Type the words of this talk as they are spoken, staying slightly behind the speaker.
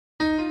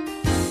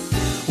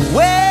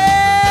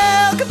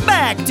Welcome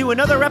back to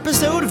another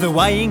episode of the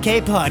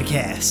YNK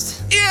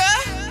Podcast.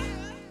 Yeah.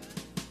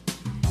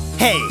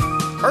 Hey,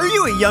 are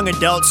you a young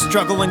adult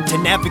struggling to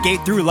navigate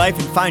through life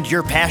and find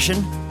your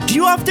passion? Do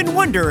you often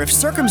wonder if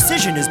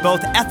circumcision is both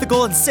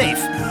ethical and safe?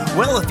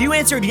 Well, if you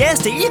answered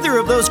yes to either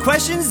of those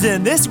questions,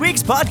 then this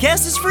week's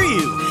podcast is for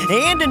you.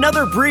 And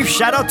another brief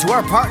shout out to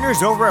our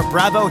partners over at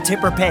Bravo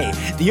Tipper Pay,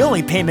 the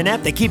only payment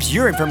app that keeps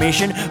your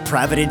information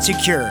private and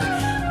secure.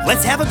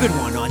 Let's have a good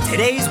one on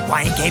today's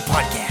YNK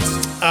Podcast.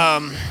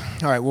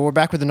 All right, well, we're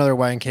back with another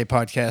YNK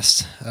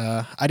podcast.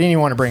 I didn't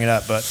even want to bring it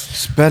up, but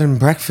It's bed and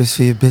breakfast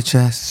for you bitch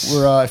ass.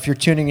 we're if you're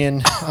tuning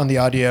in on the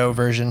audio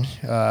version,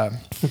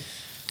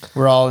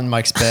 we're all in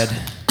Mike's bed.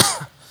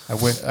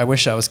 I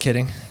wish I was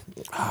kidding,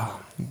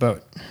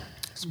 but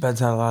This bed's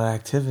had a lot of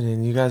activity,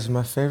 and you guys are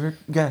my favorite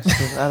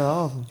guests out of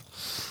all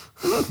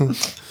of them.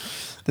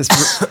 this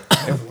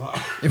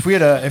if we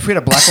had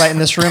a black light in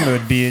this room, it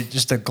would be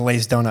just a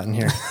glazed donut in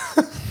here.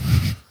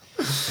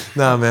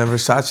 No, man,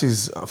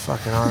 Versace's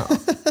fucking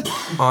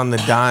on the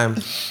dime.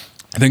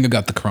 I think I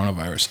got the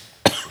coronavirus.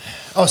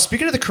 Oh,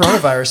 speaking of the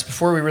coronavirus,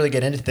 before we really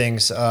get into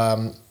things,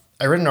 I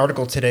read an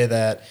article today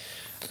that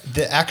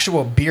the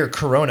actual beer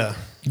Corona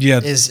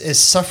is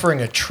suffering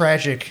a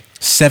tragic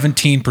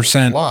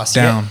 17% loss.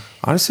 down. Yeah.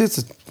 Honestly, it's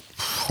a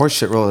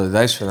horseshit roll of the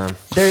dice for them.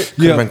 There-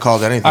 Could have been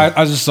called anything.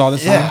 I just saw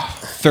this. Yeah.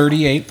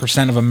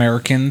 38% of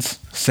Americans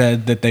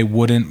said that they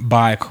wouldn't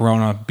buy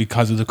Corona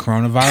because of the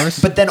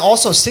coronavirus. But then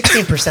also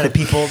 16% of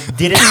people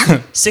didn't.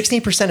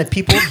 16% of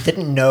people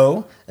didn't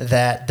know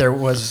that there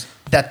was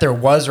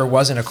or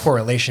wasn't a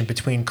correlation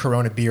between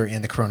Corona beer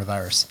and the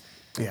coronavirus.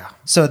 Yeah.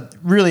 So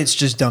really, it's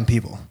just dumb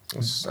people.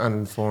 It's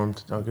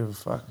uninformed. Don't give a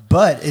fuck.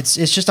 But it's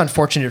just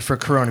unfortunate for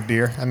Corona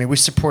beer. I mean, we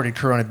supported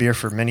Corona beer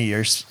for many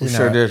years. We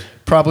sure did.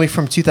 Probably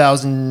from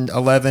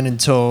 2011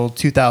 until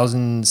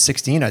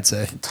 2016, I'd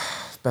say.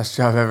 Best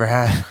job I've ever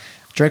had.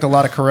 Drank a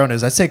lot of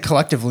Coronas. I'd say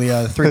collectively,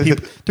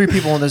 three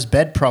people in this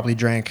bed probably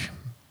drank.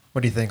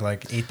 What do you think?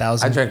 Like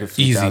 8,000? I drank a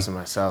few thousand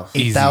myself.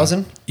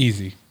 8,000?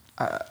 Easy.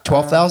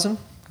 12,000?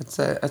 I'd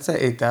say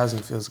 8,000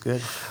 feels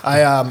good.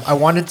 I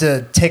wanted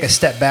to take a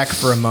step back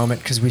for a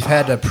moment because we've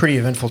had a pretty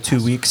eventful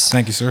 2 weeks.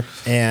 Thank you, sir.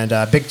 And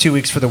big 2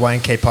 weeks for the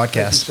YNK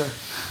podcast. Thank you,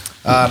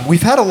 sir.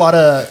 We've had a lot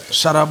of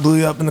Shout out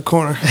Bluey up in the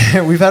corner.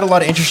 we've had a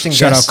lot of interesting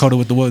Shout guests. out Coda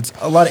with the Woods.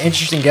 A lot of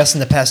interesting guests in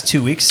the past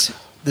 2 weeks.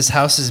 This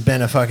house has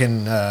been a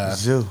fucking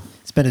Zoo.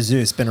 It's been a zoo.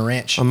 It's been a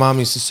ranch. My mom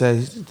used to say,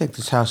 "You think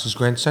this house is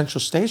Grand Central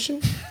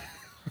Station?"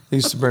 They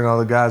used to bring all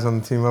the guys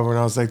on the team over when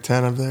I was like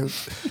 10. I'd be like,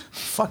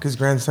 fuck is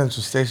Grand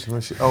Central Station?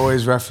 She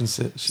always referenced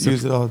it. She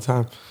used it all the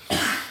time.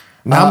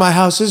 Now my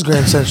house is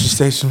Grand Central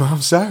Station,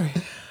 Mom. Sorry.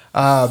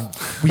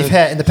 We've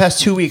had, in the past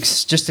 2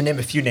 weeks, just to name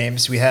a few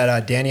names, we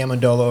had Danny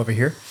Amendola over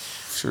here,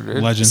 Sure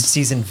did. Legend.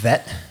 seasoned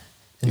vet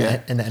in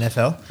the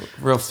NFL.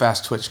 Real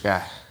fast Twitch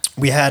guy.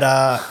 We had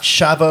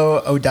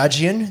Shavo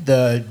Odagian,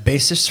 the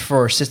bassist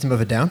for System of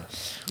a Down.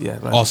 Yeah.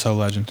 Legend. Also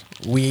legend.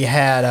 We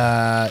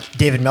had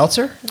David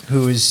Meltzer,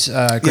 who's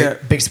a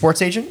great big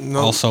sports agent. No,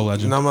 Also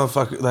legend. No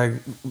motherfucker. Like,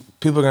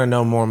 people are going to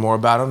know more and more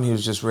about him. He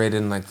was just rated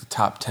in like the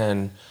top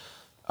 10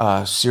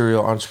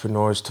 serial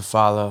entrepreneurs to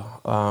follow,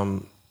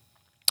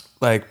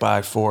 like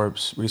by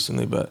Forbes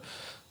recently. But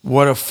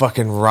what a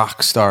fucking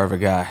rock star of a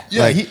guy.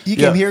 Yeah, like, he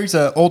came here. He's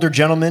an older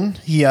gentleman.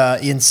 He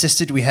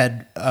insisted we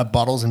had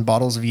bottles and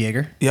bottles of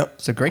Jaeger. Yep.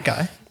 He's a great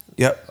guy.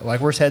 Yep. Like,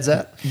 where's head's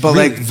at? But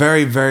like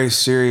very, very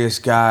serious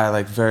guy,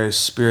 like very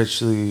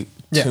spiritually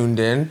tuned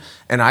in.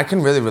 And I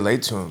can really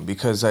relate to him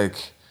because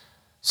like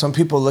some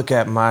people look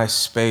at my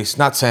space,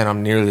 not saying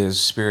I'm nearly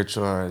as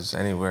spiritual as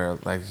anywhere,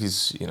 like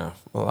he's, you know,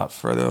 a lot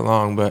further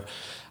along, but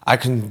I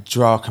can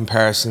draw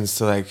comparisons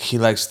to like he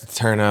likes to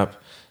turn up.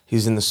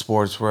 He's in the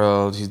sports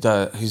world.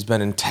 He's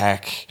been in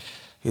tech.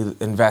 He's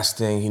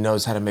investing. He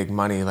knows how to make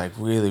money like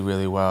really,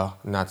 really well.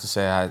 Not to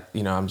say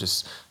I'm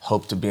just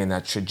hope to be in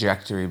that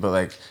trajectory, but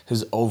like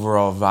his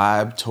overall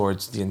vibe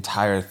towards the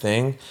entire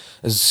thing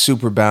is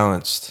super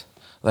balanced.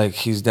 Like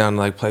he's down to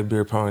like play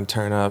beer pong and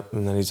turn up,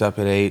 and then he's up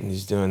at 8 and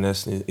he's doing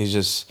this. And he's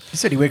just He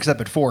said he wakes up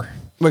at 4.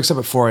 wakes up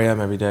at 4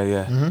 a.m. every day.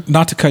 Yeah. Mm-hmm.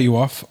 Not to cut you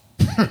off.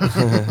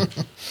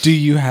 Do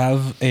you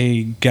have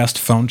a guest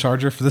phone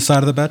charger for this side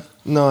of the bed?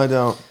 No, I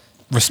don't.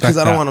 Respect Because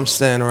I don't that. want him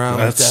staying around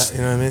like that.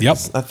 You know what I mean? Yep.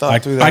 I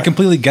thought through that. I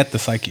completely get the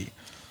psyche.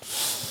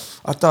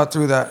 I thought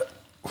through that.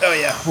 Oh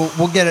yeah,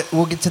 we'll get it.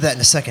 We'll get to that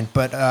in a second.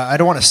 But I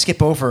don't want to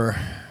skip over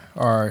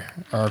our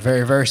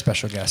very, very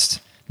special guest,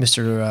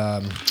 Mr.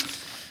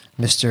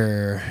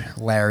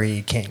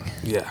 Larry King.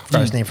 Yeah.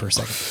 Forgot his name for a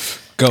second.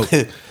 Go.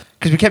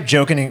 Because we kept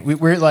joking.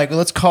 We're like,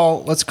 let's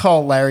call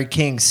Larry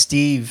King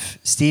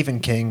Stephen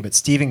King, but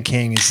Stephen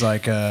King is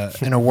like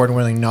an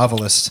award-winning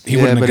novelist. He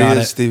wouldn't have got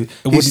it. Stevie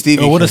It would have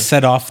King.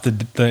 set off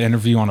the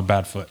interview on a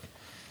bad foot.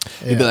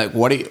 He'd be like,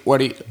 "What do you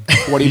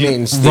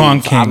mean, Steve?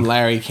 Wrong King. I'm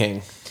Larry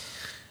King."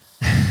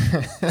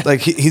 Like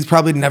he's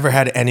probably never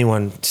had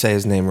anyone say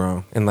his name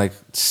wrong in like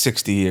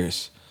 60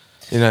 years.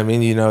 You know what I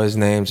mean? You know his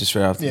name just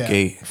right off the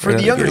gate. For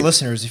the younger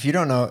listeners, if you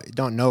don't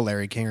know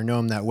Larry King or know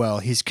him that well,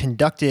 he's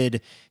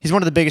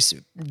one of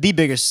the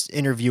biggest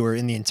interviewer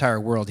in the entire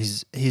world.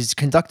 He's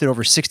conducted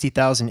over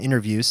 60,000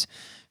 interviews.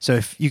 So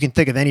if you can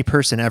think of any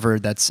person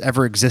that's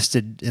ever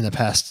existed in the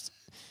past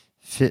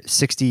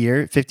 50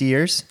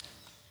 years,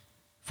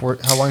 for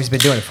how long he's been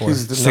doing it for?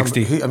 He's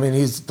 60.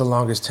 He's the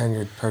longest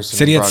tenured person.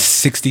 Said he had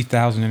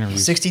 60,000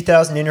 interviews.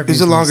 60,000 interviews.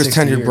 He's the longest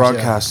tenured years,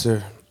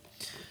 broadcaster.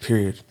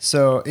 Period.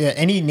 So yeah,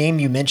 any name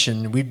you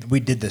mention, we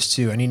did this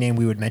too. Any name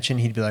we would mention,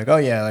 he'd be like, "Oh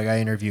yeah, like I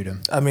interviewed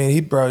him." I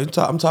mean,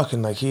 I'm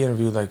talking like he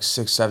interviewed like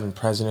 6-7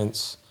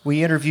 presidents.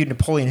 We interviewed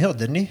Napoleon Hill,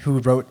 didn't he? Who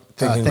wrote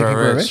Think and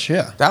Grow Rich?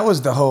 Yeah, that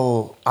was the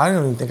whole. I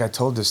don't even think I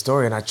told this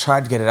story, and I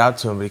tried to get it out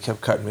to him, but he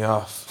kept cutting me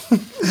off.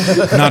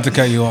 Not to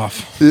cut you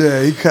off.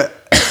 Yeah, he cut.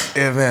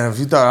 Yeah, man. If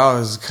you thought I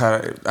was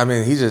cut, I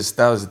mean,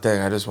 that was the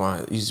thing. You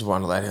just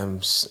want to let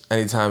him.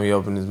 Anytime he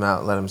opened his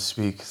mouth, let him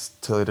speak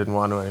till he didn't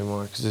want to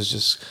anymore, because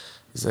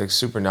he's like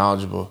super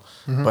knowledgeable.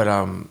 Mm-hmm. But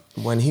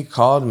when he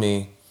called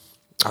me,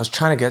 I was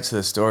trying to get to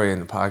the story in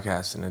the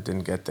podcast and it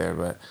didn't get there,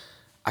 but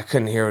I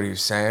couldn't hear what he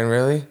was saying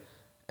really.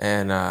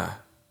 And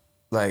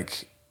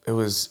it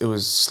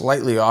was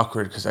slightly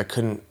awkward because I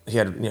couldn't, he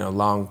had,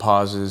 long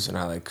pauses and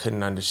I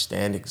couldn't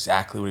understand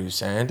exactly what he was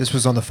saying. This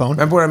was on the phone?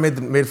 Remember when I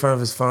made fun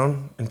of his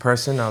phone in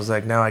person? I was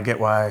like, now I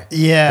get why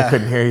I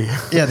couldn't hear you.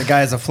 Yeah, the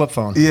guy has a flip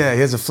phone. Yeah, he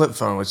has a flip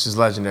phone, which is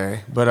legendary.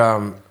 But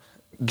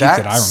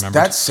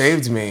that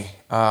saved me.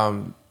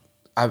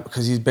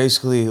 Because he's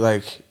basically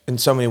in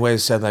so many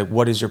ways said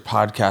what is your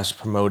podcast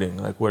promoting?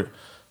 What,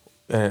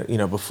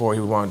 before he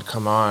wanted to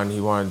come on,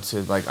 he wanted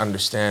to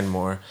understand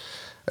more.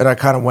 And I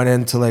kind of went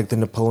into the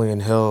Napoleon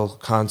Hill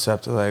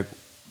concept of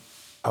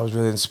I was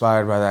really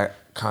inspired by that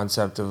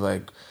concept of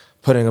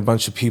putting a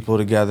bunch of people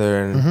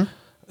together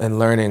and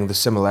learning the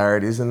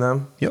similarities in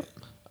them. Yep.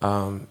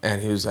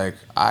 And he was like,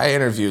 I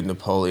interviewed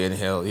Napoleon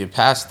Hill. You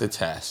passed the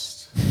test.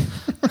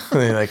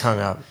 And they hung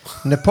up.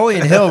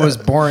 Napoleon Hill was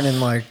born in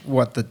the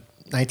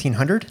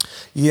 1900?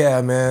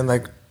 Yeah, man.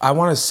 I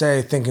want to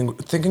say Think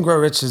and Grow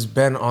Rich has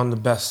been on the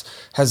best.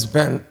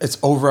 It's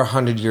over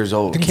 100 years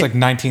old. I think it's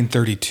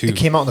 1932. It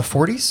came out in the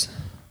 40s?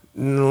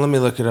 Let me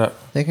look it up.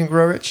 Think and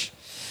Grow Rich?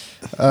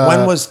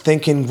 When was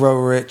Think and Grow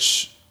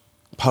Rich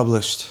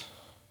published?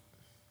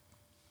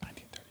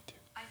 1932.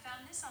 I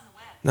found this on the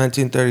web.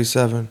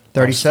 1937.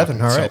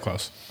 37, all right. So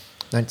close.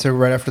 So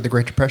right after the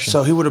Great Depression.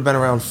 So he would have been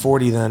around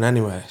 40 then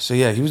anyway. So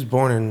yeah, he was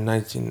born in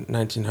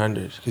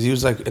 1900 because he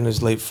was in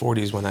his late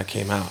 40s when that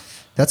came out.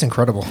 That's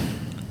incredible.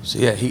 So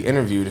yeah, he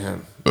interviewed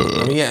him.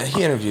 He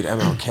interviewed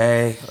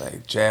MLK,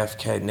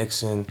 JFK,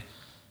 Nixon,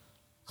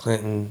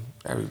 Clinton,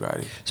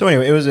 everybody. So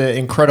anyway, it was an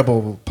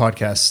incredible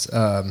podcast.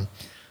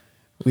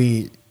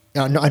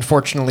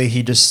 Unfortunately,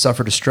 he just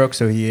suffered a stroke,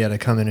 so he had to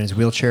come in his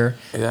wheelchair.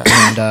 Yeah.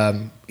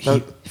 And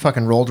he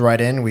fucking rolled right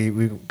in.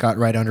 We got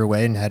right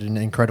underway and had an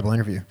incredible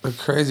interview. The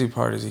crazy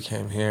part is he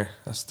came here.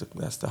 That's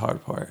the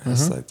hard part.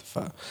 That's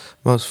the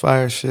most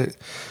fire shit.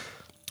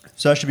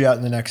 So that should be out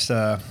in the next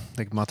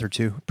month or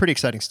two. Pretty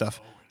exciting stuff.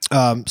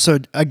 So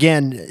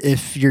again,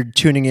 if you're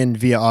tuning in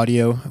via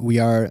audio, we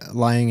are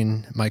lying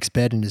in Mike's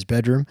bed in his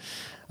bedroom.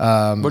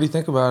 What do you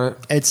think about it?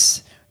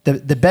 It's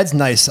the bed's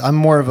nice. I'm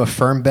more of a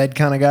firm bed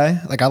kind of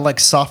guy. I like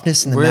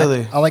softness in the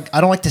really.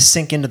 I don't like to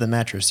sink into the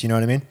mattress. You know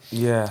what I mean?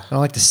 Yeah. I don't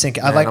like to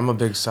sink. Man, I'm a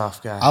big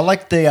soft guy. I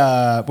like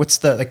the what's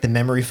the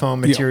memory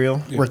foam material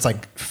where it's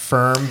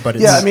firm, but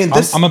it's, I mean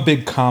I'm a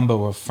big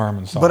combo of firm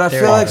and soft. But I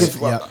feel like if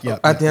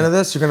at the end of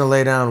this, you're gonna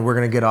lay down. We're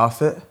gonna get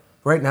off it.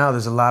 Right now,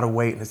 there's a lot of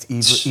weight and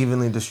it's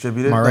evenly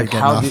distributed.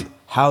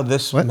 How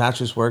this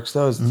mattress works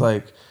though is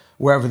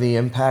wherever the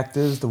impact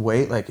is, the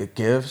weight it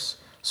gives.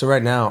 So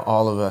right now,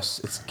 all of us,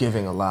 it's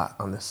giving a lot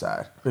on this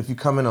side. But if you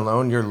come in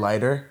alone, you're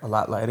lighter, a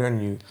lot lighter,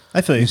 and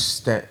I feel you.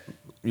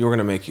 You're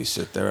gonna make you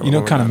sit there. You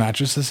know what kind of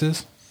mattress this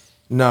is?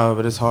 No,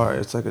 but it's hard.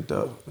 It's it's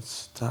a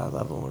high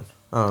level one.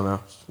 I don't know.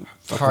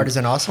 Hard as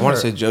an awesome. I want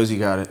to say Josie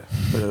got it,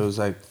 but it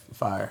was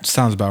fire.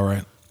 Sounds about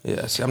right.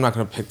 Yeah, see, I'm not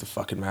gonna pick the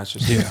fucking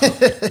mattress.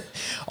 Yeah.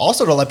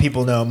 Also, to let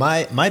people know,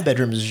 my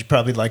bedroom is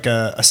probably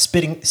a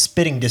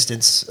spitting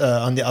distance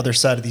on the other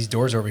side of these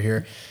doors over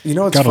here. You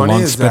know what's funny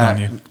is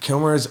that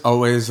Kilmer is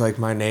always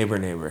my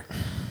neighbor.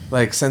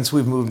 Since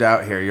we've moved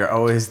out here, you're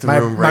always my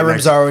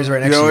rooms are always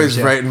right next to you. You're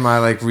always right in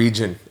my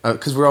region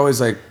because we're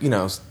always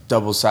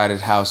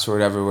double-sided house or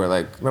whatever.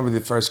 We're remember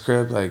the first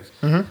crib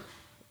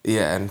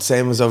yeah, and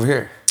same as over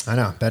here. I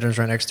know, bedroom's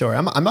right next door.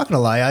 I'm not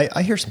gonna lie,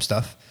 I hear some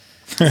stuff.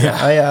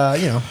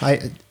 Yeah.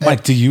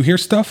 Mike, do you hear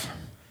stuff?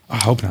 I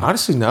hope not.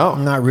 Honestly, no.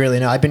 Not really.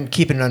 No, I've been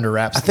keeping it under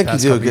wraps. I think you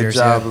do a good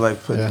job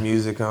of putting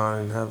music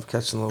on and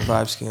catching a little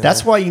vibe scan.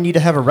 That's why you need to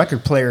have a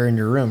record player in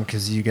your room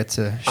because you get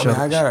to show.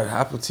 I got an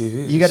Apple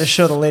TV. You got to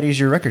show the ladies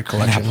your record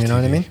collection. You know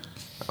what I mean?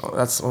 Oh,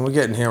 that's when we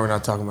get in here. We're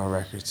not talking about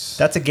records.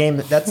 That's a game.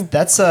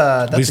 That's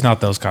at least not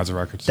those kinds of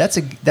records. That's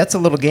a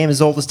little game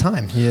as old as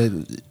time.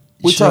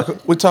 We talk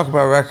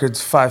about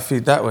records 5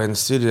 feet that way in the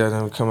studio, and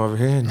then we come over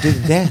here and do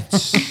the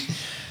dance.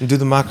 And do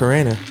the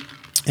Macarena.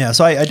 Yeah,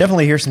 so I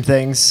definitely hear some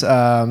things.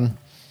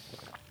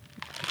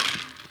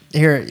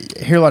 hear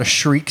a lot of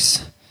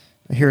shrieks.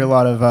 I hear a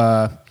lot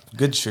of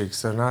Good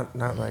shrieks. They're not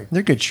like.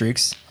 they're good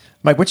shrieks.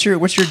 Mike, what's your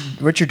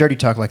dirty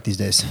talk like these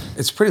days?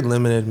 It's pretty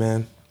limited,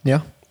 man.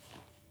 Yeah.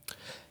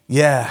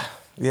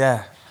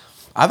 Yeah.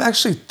 I've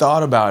actually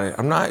thought about it.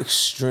 I'm not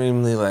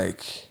extremely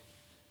like.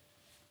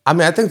 I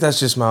mean, I think that's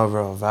just my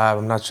overall vibe.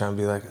 I'm not trying to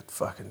be like a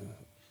fucking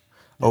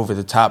over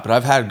the top, but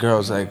I've had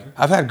girls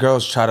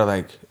try to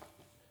like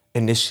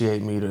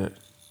initiate me to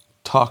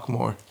talk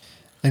more.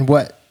 And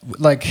what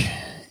like?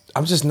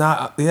 I'm just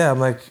not. Yeah, I'm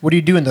like. What do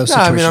you do in those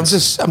No,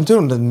 situations? I'm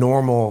doing the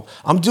normal.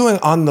 I'm doing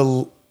on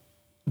the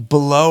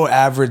below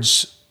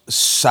average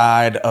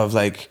side of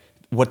like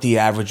what the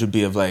average would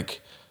be of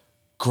like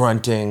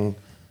grunting,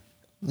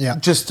 Yeah.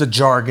 just the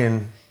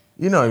jargon.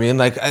 You know what I mean?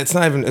 Like it's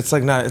not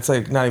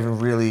even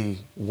really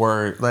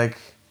word. Like,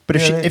 But you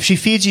know what I mean? if she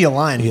feeds you a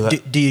line, You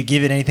let- do you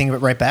give it anything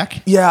right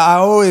back? Yeah, I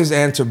always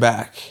answer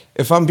back.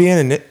 If I'm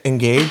being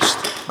engaged,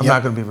 I'm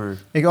not gonna be rude.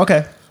 You go,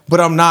 okay. But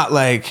I'm not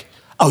like,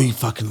 oh, you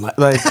fucking like,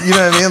 you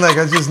know what I mean? Like,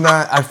 I'm just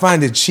not. I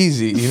find it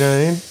cheesy. You know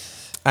what I mean?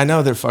 I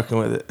know they're fucking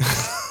with it.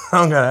 I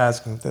don't gotta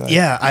ask them. If they like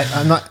Yeah,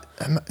 I'm not.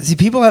 See,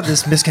 people have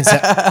this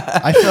misconception.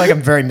 I feel like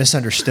I'm very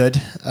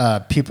misunderstood.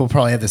 People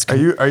probably have this. Are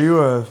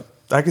you a?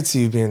 I could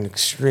see you being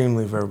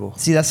extremely verbal.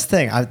 See, that's the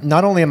thing.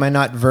 Not only am I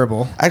not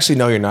verbal, Actually,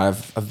 no, you're not.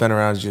 I've been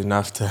around you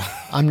enough to.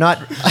 I'm not.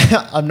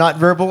 I'm not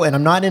verbal, and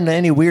I'm not into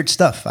any weird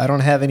stuff. I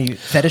don't have any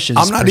fetishes.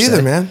 I'm not per either,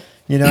 se. man.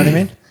 You know what I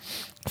mean?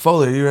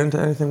 Foley, are you into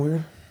anything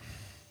weird?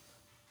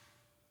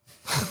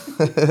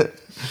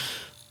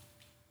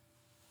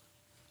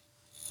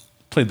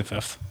 Played the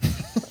fifth.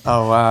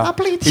 Oh wow! I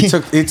plead He you.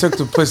 took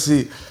the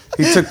pussy.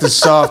 He took the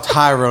soft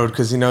high road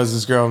because he knows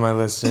this girl on my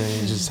list, and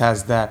he just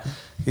has that.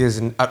 He has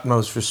an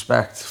utmost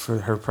respect for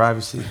her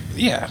privacy.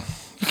 Yeah,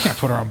 you can't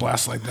put her on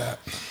blast like that.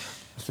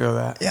 I feel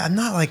that. Yeah, I'm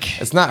not like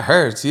It's not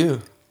her. It's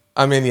you.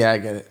 I mean, yeah, I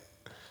get it.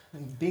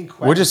 being.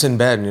 We're just in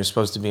bed, and you're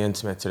supposed to be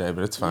intimate today,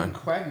 but it's fine.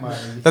 quagmire.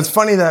 That's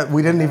funny that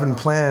we didn't even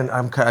plan.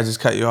 I just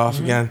cut you off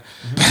again.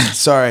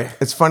 Sorry.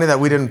 It's funny that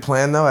we didn't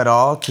plan though at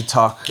all to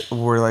talk.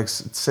 We're like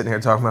sitting here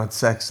talking about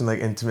sex and like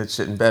intimate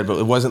shit in bed, but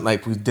it wasn't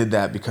like we did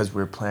that because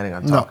we were planning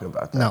on talking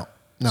about that. No.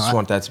 Just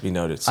want that to be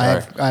noted. I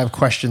Sorry. have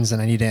questions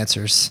and I need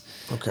answers.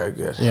 Okay,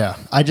 good. Yeah,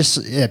 I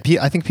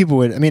think people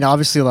would. I mean,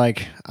 obviously,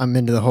 like I'm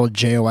into the whole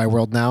JOI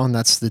world now, and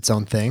that's its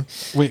own thing.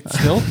 Wait,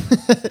 still?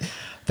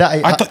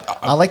 That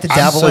I like to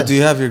dabble So in. do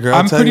you have your girl?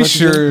 I'm tell you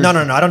pretty what to do? sure.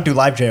 No, I don't do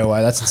live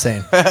JOI. That's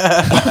insane.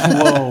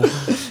 Whoa.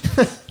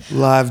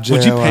 Live JOI.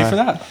 Would you pay for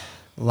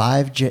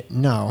that?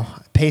 No,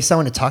 pay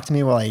someone to talk to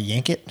me while I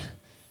yank it.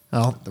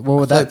 Oh, what would I feel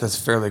like that? that's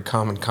a fairly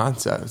common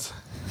concept.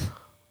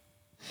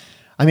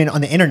 I mean,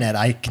 on the internet,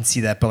 I can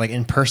see that, but like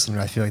in person,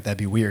 I feel like that'd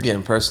be weird. Yeah,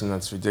 in person,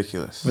 that's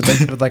ridiculous.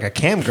 With like a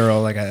cam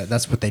girl,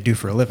 that's what they do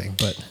for a living.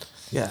 But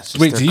Yeah, it's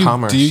just Wait, their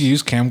commerce. do you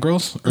use cam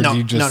girls or no, do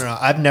you just? no.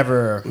 I've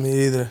never.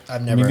 Me either.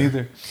 I've Me never.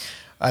 neither.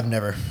 I've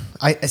never.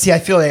 I see. I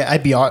feel like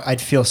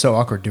I'd feel so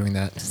awkward doing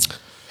that.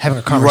 Having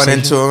a You run conversation.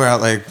 into him at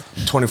like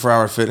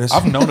 24-hour fitness.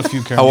 I've known a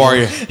few cam. How are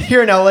you?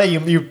 Here in LA,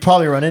 you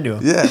probably run into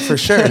him. Yeah, for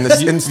sure.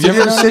 In Studio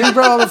ever known- City,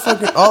 bro,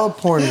 all the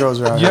porn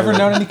girls are out You here. ever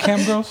known any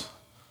cam girls?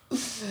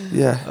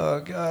 Yeah.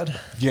 Oh God.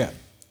 Yeah.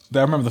 I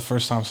remember the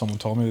first time someone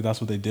told me that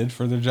that's what they did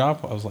for their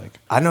job. I was like,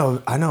 I know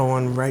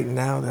one right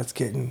now that's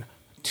getting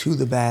to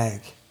the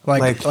bag.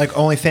 Like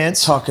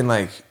OnlyFans. Talking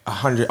like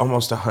 100,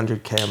 almost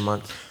 100K a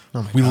month.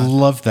 we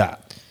love that.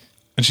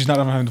 And she's not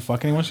even having to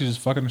fuck anyone. She's just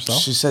fucking herself.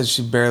 She says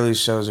she barely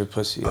shows her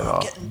pussy at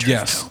all.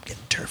 Yes. Getting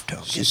turf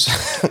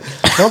toe.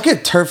 Don't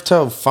get turf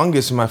toe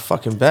fungus in my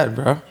fucking bed,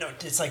 bro. No,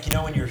 it's like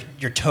when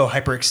your toe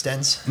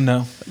hyperextends.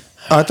 No.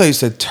 Oh, I thought you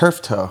said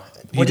turf toe.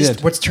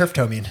 did. What's turf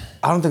toe mean?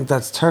 I don't think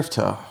that's turf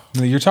toe.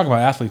 No, you're talking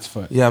about athlete's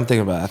foot. Yeah, I'm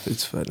thinking about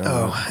athlete's foot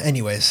now. Oh,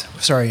 anyways,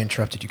 sorry I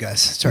interrupted you guys.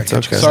 Sorry. It's to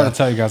cut okay. you Sorry off. to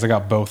tell you guys, I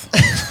got both.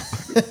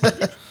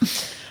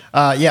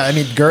 Yeah, I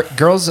mean,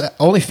 girls,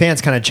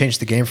 OnlyFans kind of changed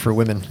the game for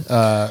women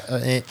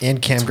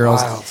and cam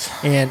girls. wild.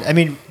 And I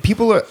mean,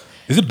 people are.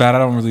 Is it bad? I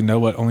don't really know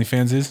what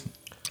OnlyFans is.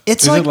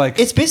 It's Is it like, like-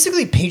 it's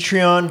basically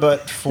Patreon,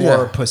 but for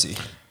Yeah. pussy.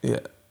 Yeah,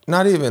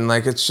 not even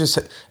like it's just,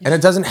 and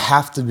it doesn't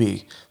have to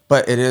be,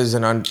 but it is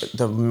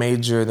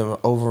the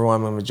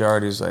overwhelming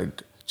majority is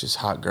like just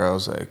hot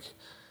girls like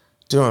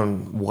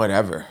doing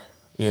whatever,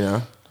 you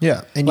know?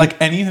 Yeah, and Like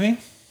anything?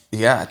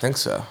 Yeah, I think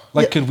so.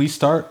 Like, could we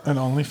start an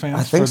OnlyFans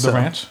I think for the so.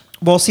 ranch?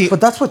 well, see, But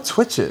that's what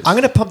Twitch is. I'm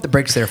gonna pump the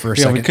brakes there for a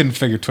Yeah, second. we couldn't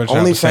figure Twitch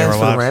out to say OnlyFans we're for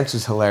the live. ranch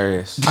is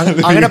hilarious. I'm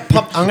gonna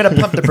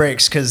pump the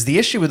brakes because the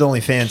issue with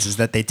OnlyFans is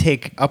that they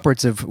take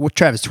upwards of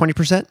Travis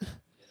 20%.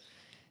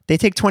 They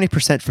take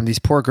 20% from these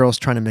poor girls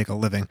trying to make a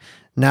living.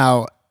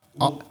 Now,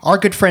 our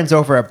good friends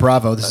over at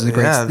Bravo. This is a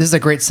great. Yeah. This is a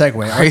great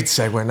segue. Great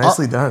segue.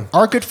 Nicely done.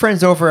 Our good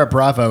friends over at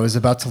Bravo is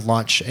about to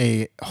launch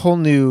a whole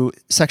new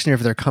section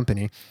of their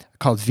company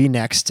called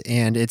VNext,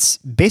 and it's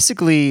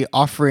basically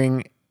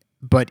offering,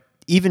 but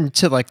even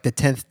to like the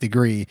 10th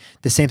degree,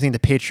 the same thing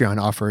that Patreon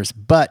offers,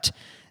 but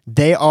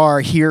they are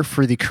here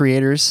for the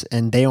creators,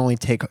 and they only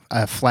take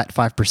a flat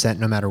 5%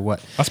 no matter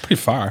what. That's pretty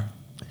far.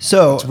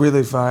 So, It's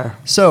really fire.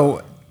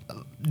 so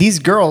these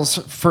girls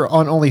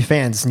on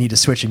OnlyFans need to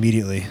switch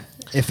immediately.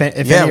 If why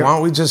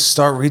don't we just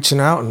start reaching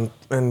out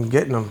and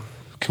getting them?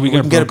 Can we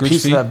get a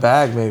piece of that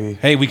bag, maybe?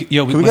 Hey,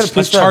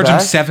 let's charge them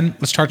 7%.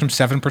 Let's charge them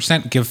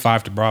 7%. Give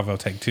 5 to Bravo.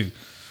 Take 2.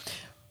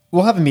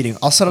 We'll have a meeting.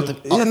 I'll set up the.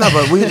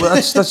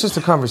 But that's just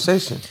a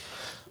conversation.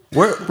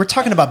 We're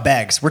talking about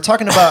bags. We're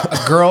talking about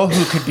a girl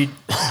who could be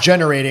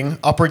generating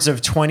upwards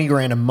of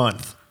 $20,000 a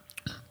month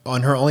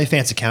on her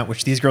OnlyFans account,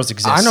 which these girls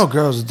exist. I know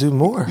girls do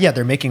more. Yeah,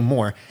 they're making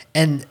more,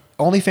 and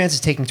OnlyFans is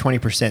taking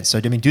 20%. So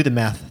I mean, do the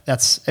math.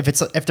 That's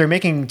if they're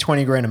making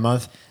 $20,000 a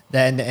month,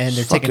 and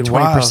they're taking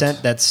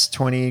 20%, that's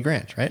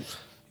 $20,000, right?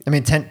 I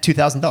mean,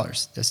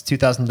 $2,000. That's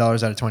 $2,000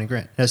 out of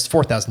 $20,000. That's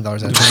 $4,000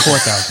 out of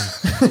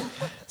 $4,000.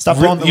 Stop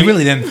blowing the You weed.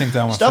 really didn't think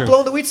that one. Stop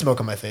blowing the weed smoke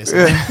on my face.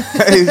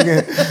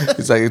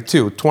 It's like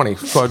 20.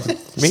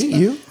 Me,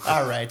 you.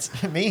 All right,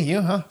 me,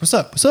 you, huh? What's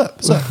up? What's up?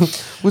 What's up?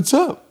 What's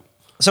up?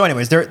 So,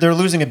 anyways, they're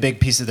losing a big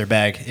piece of their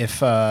bag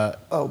if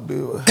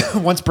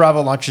once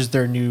Bravo launches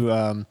their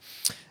new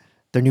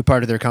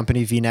part of their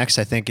company, VNext.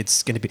 I think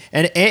it's going to be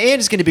and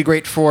it's going to be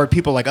great for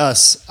people like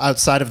us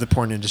outside of the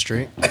porn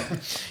industry.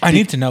 I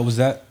need to know, was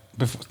that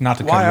not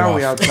to cut Why you are off,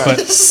 we outside?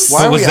 but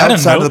Why are was we that a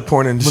outside of note? the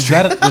porn industry?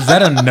 Was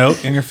that a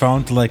note in your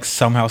phone to like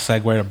somehow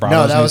segue to Bravo's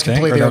No, that new was thing,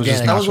 completely or that was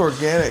just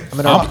organic. That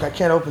was not- organic. Fuck, I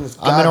can't open this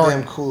I'm an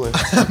goddamn cooler.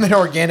 I'm an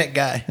organic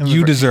guy.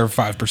 You deserve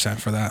 5%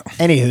 for that.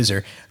 Any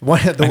hooser.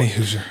 Any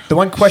hooser. The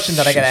one question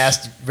that I get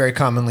asked very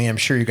commonly, I'm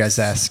sure you guys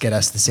get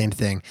asked the same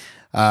thing,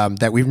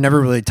 that we've never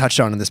really touched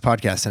on in this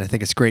podcast, and I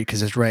think it's great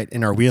because it's right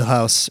in our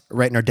wheelhouse,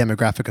 right in our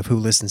demographic of who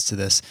listens to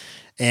this.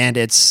 And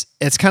it's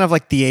kind of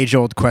like the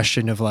age-old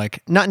question of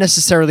like, not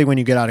necessarily when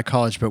you get out of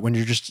college, but when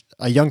you're just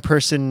a young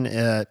person,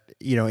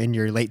 in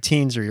your late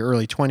teens or your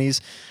early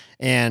 20s,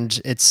 and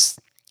it's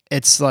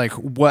like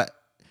what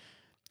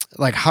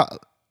do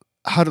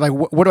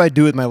I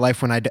do with my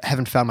life when I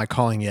haven't found my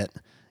calling yet?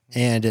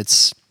 And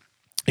it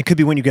could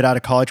be when you get out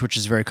of college, which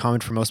is very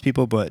common for most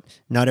people, but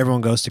not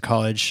everyone goes to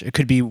college. It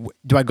could be,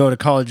 do I go to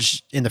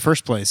college in the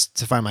first place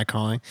to find my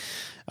calling?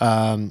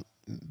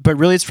 But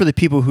really it's for the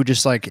people who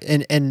just like,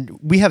 and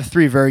we have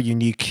 3 very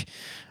unique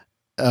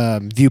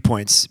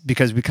viewpoints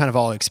because we kind of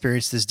all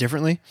experience this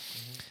differently.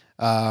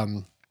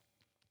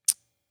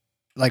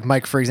 Like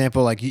Mike, for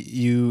example, like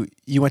you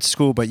went to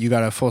school, but you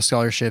got a full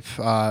scholarship,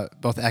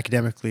 both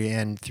academically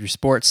and through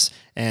sports,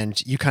 and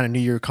you kind of knew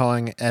you were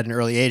calling at an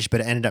early age, but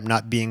it ended up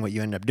not being what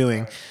you ended up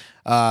doing.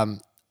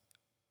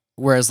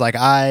 Whereas like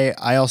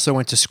I also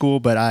went to school,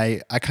 but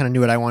I kind of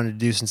knew what I wanted to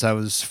do since I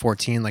was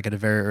 14, like at a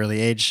very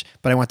early age,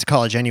 but I went to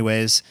college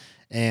anyways.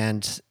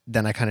 And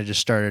then I kind of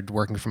just started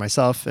working for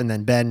myself. And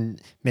then Ben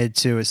made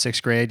to a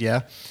 6th grade.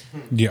 Yeah.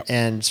 Yeah.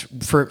 And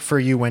for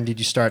you, when did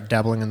you start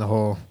dabbling in the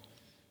whole,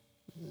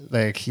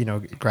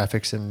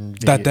 graphics and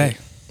video? That day.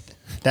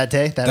 That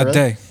day? That early?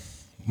 day.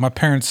 My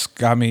parents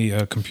got me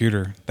a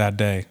computer that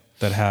day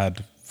that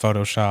had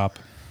Photoshop.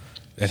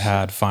 It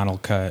had Final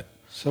Cut.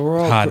 So we're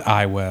all had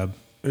iWeb.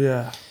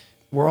 Yeah.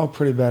 We're all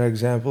pretty bad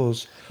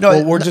examples.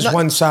 No, we're just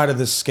one side of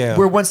the scale.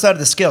 We're one side of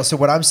the scale. So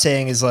what I'm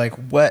saying is like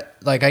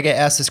I get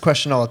asked this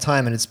question all the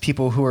time, and it's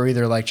people who are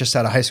either like just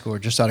out of high school or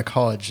just out of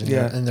college,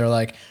 and they're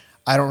like,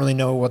 I don't really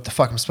know what the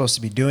fuck I'm supposed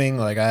to be doing.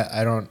 Like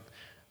I don't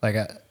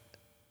I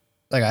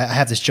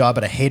have this job,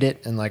 but I hate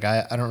it, and like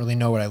I don't really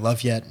know what I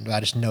love yet. I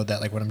just know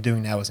that like what I'm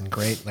doing now isn't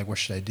great. Like what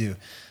should I do?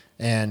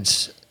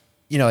 And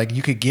like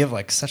you could give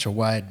like such a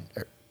wide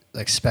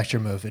like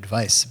spectrum of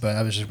advice, but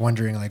I was just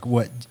wondering like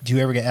what do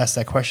you ever get asked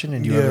that question,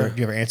 and do you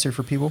ever answer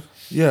for people?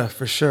 Yeah,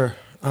 for sure.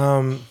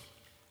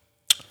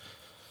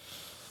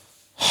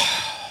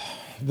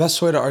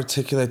 Best way to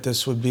articulate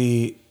this would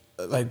be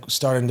like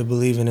starting to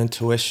believe in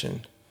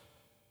intuition,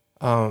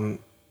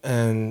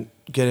 and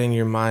getting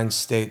your mind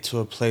state to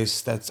a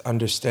place that's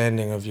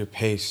understanding of your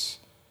pace.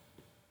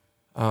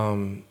 A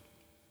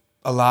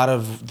lot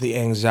of the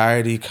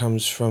anxiety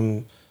comes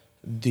from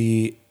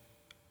the,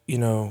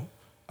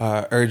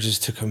 urges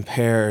to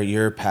compare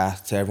your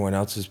path to everyone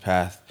else's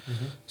path,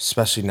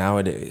 especially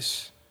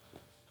nowadays.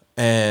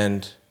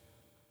 And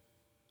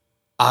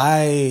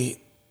I'm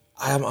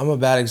a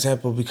bad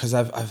example because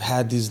I've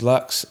had these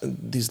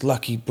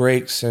lucky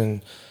breaks,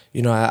 and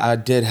I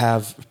did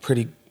have a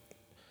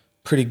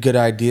pretty good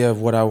idea of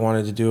what I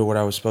wanted to do or what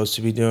I was supposed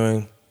to be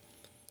doing.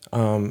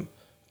 But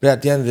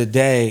at the end of the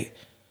day,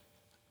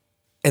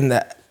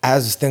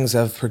 as things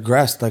have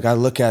progressed, like I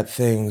look at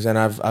things and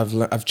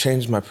I've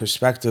changed my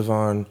perspective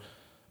on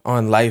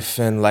life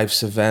and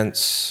life's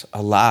events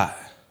a lot,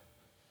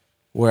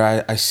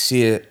 where I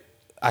see it,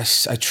 I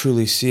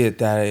truly see it,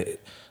 that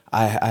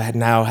I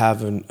now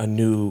have a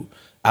new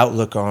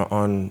outlook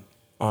on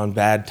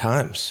bad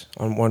times,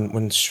 on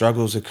when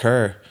struggles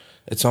occur.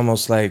 It's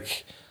almost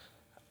like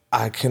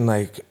I can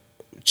like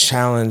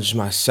challenge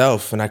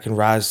myself, and I can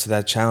rise to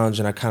that challenge,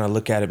 and I kind of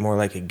look at it more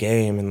like a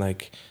game and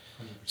like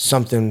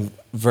something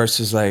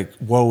versus like,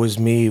 woe is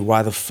me,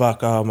 why the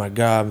fuck, oh my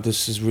God,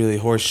 this is really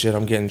horseshit,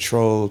 I'm getting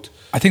trolled.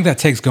 I think that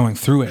takes going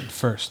through it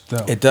first,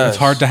 though. It does. It's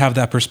hard to have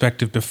that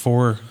perspective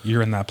before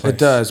you're in that place. It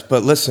does,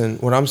 but listen,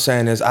 what I'm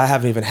saying is I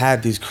haven't even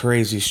had these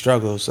crazy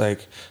struggles,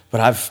 like, but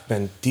I've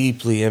been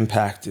deeply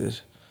impacted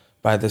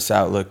by this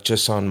outlook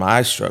just on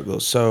my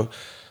struggles. So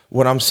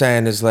what I'm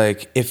saying is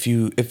like, if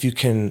you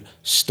can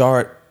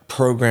start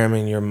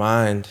programming your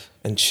mind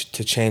and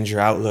to change your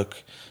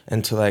outlook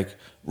and to like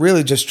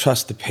really just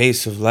trust the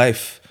pace of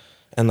life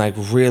and like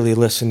really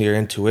listen to your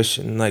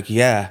intuition. Like,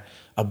 yeah,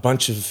 a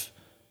bunch of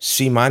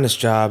C-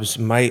 jobs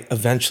might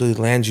eventually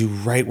land you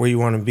right where you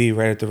want to be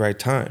right at the right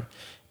time.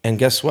 And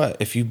guess what?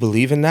 If you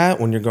believe in that,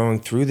 when you're going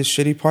through the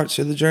shitty parts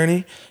of the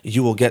journey,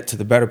 you will get to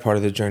the better part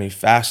of the journey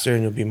faster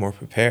and you'll be more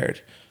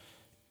prepared.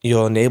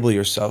 You'll enable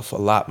yourself a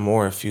lot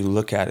more if you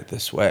look at it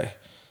this way.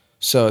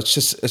 So it's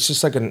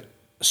just like a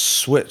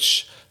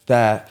switch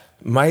that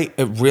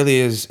it really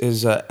is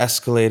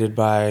escalated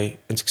by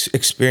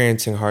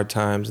experiencing hard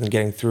times and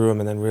getting through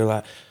them,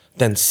 and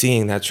then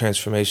seeing that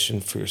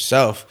transformation for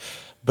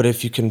yourself. But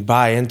if you can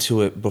buy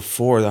into it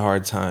before the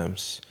hard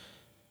times,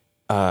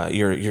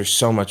 you're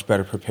so much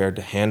better prepared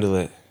to handle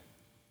it.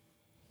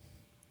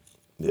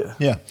 Yeah.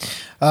 Yeah.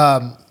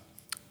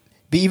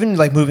 But even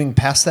like moving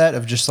past that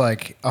of just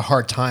like a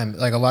hard time,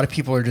 like a lot of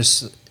people are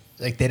just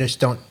like they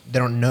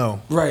don't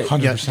know. Right.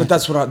 100%. But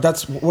that's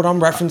what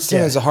I'm referencing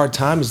as a hard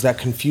time, is that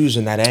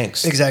confusion, that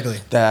angst. Exactly.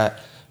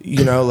 That,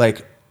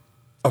 like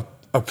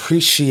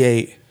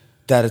appreciate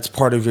that it's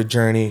part of your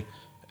journey.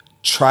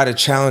 Try to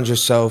challenge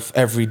yourself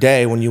every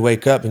day when you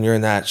wake up and you're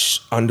in that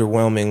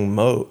underwhelming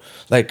mode.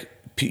 Like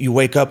you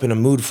wake up in a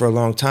mood for a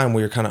long time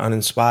where you're kind of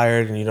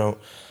uninspired and you don't,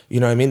 you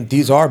know what I mean?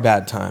 These are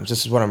bad times.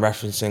 This is what I'm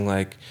referencing.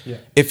 Like,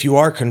 if you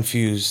are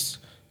confused,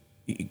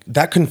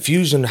 that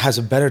confusion has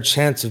a better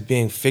chance of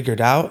being figured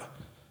out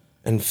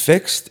and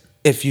fixed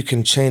if you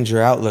can change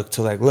your outlook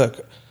to like,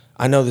 look,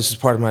 I know this is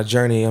part of my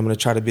journey. I'm going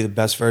to try to be the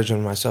best version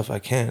of myself I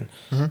can.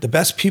 Mm-hmm. The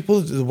best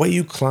people, the way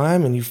you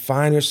climb and you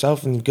find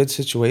yourself in good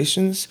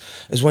situations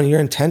is when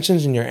your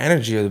intentions and your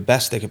energy are the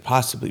best they could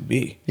possibly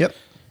be. Yep.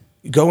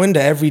 Go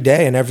into every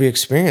day and every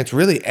experience,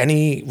 really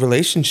any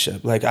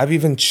relationship. Like I've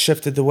even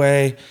shifted the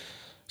way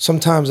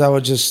sometimes I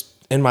would just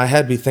in my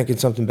head be thinking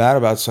something bad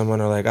about someone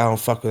or like, I don't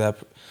fuck with that.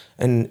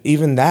 And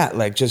even that,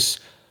 like just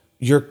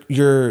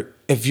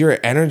if your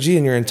energy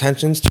and your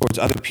intentions towards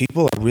other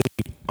people are really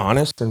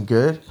honest and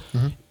good,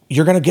 mm-hmm.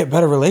 you're going to get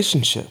better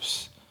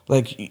relationships.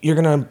 Like you're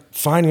going to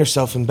find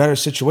yourself in better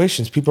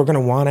situations. People are going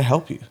to want to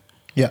help you.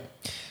 Yeah.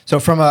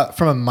 So from a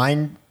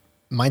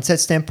mindset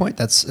standpoint,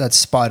 that's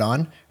spot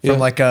on. From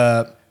like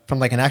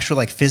an actual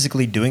like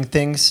physically doing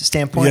things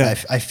standpoint,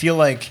 I feel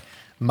like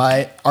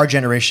our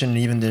generation,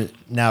 even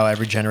now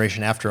every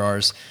generation after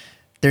ours,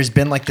 there's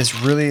been like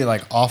this really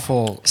like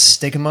awful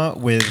stigma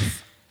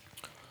with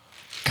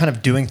kind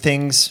of doing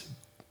things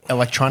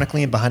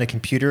electronically and behind a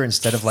computer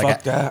instead of like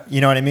Fuck that.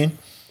 You know what I mean?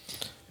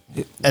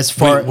 As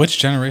far Wait, which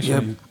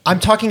generation?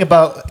 I'm talking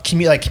about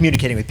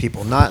communicating with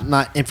people,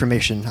 not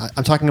information.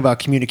 I'm talking about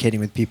communicating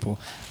with people.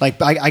 Like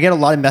I get a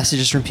lot of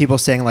messages from people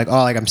saying like,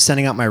 oh, like I'm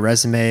sending out my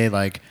resume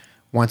like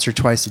once or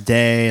twice a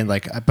day, and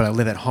like, but I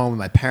live at home with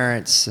my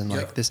parents, and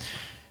like this,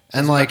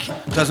 and like,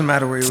 it doesn't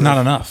matter where you live. It's not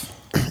enough.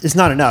 It's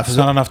not enough. It's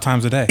not enough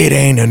times a day. It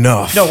ain't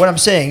enough. No, what I'm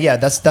saying, yeah,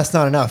 that's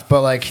not enough.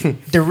 But like,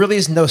 there really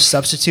is no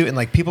substitute. And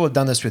like, people have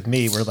done this with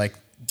me, where like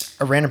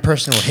a random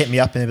person will hit me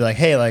up and be like,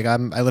 "Hey, like I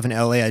live in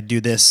LA. I do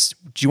this.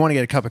 Do you want to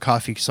get a cup of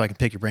coffee so I can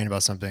pick your brain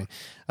about something?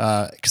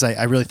 Because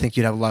I really think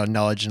you'd have a lot of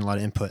knowledge and a lot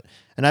of input."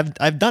 And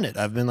I've done it.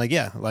 I've been like,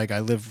 yeah, like I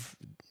live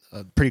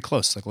pretty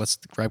close. Like, let's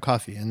grab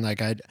coffee. And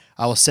like I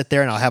will sit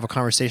there and I'll have a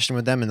conversation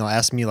with them, and they'll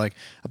ask me like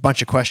a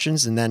bunch of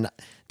questions, and then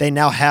they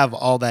now have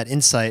all that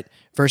insight.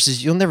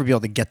 Versus, you'll never be able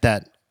to get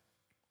that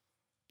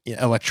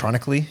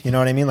electronically, you know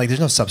what I mean? Like, there's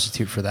no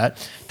substitute for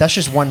that. That's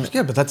just one.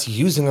 Yeah, but that's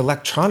using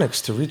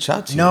electronics to reach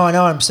out to you. No, I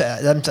know. I'm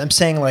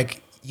saying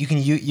like you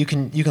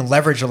can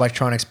leverage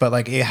electronics, but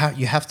like you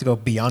have to go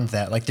beyond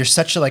that. Like, there's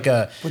such like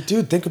a. But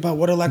dude, think about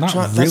what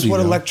electronics.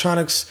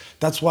 Electronics.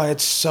 That's why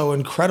it's so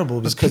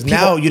incredible, because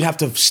now you'd have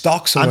to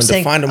stalk someone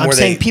to find them. I'm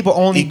saying people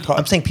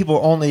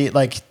only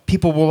like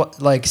people will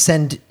like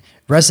send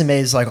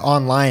resumes like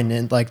online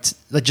and like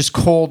just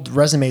cold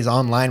resumes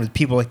online with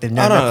people like they've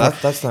never. No,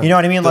 that's not. You know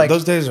what I mean? Like,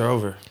 those days are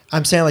over.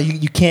 I'm saying like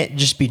you can't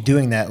just be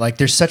doing that. Like,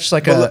 there's such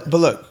like but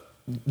look,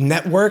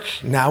 network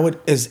now it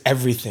is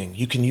everything.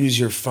 You can use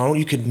your phone.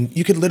 You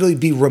could literally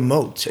be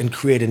remote and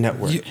create a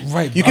network.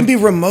 Right. You can be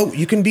remote.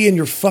 You can be in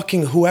your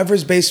fucking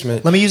whoever's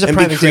basement. Let me use a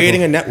prime example.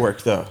 Creating a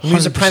network though. Let me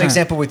use a prime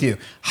example with you.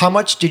 How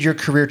much did your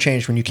career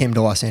change when you came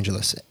to Los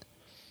Angeles?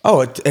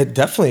 Oh, it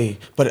definitely.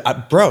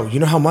 But bro, you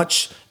know how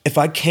much? If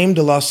I came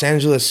to Los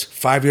Angeles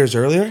 5 years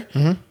earlier,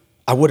 mm-hmm.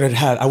 I would have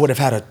had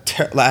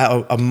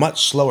a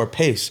much slower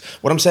pace.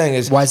 What I'm saying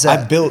is, why is that?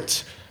 I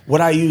built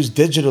what I use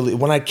digitally.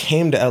 When I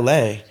came to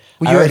LA,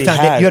 Well, you had a I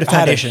had a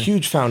foundation.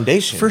 huge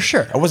foundation. For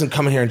sure. I wasn't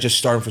coming here and just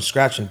starting from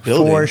scratch and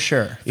building. For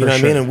sure. You know For what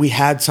I mean? sure. And we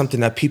had something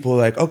that people were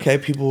like, okay,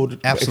 people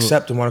would Absolutely.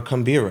 accept and want to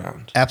come be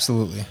around.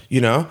 Absolutely.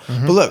 You know?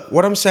 But look,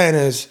 what I'm saying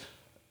is,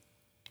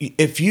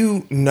 if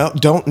you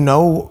don't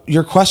know,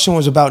 your question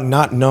was about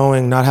not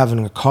knowing, not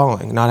having a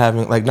calling,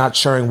 not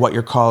sharing what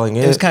your calling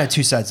is. It was kind of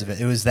two sides of it.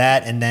 It was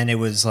that, and then it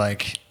was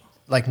like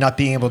not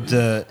being able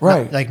to,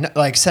 Right.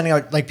 like sending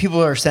out, like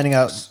people are sending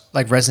out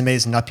like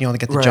resumes and not being able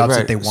to get the jobs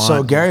that they want.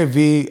 So Gary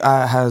Vee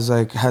has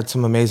had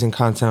some amazing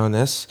content on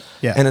this.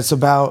 Yeah. And it's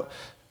about,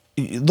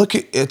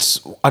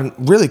 I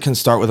really can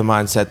start with a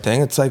mindset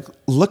thing. It's like,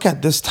 look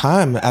at this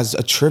time as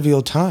a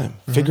trivial time.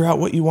 Figure out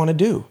what you want to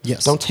do.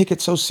 Yes. Don't take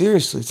it so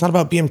seriously. It's not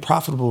about being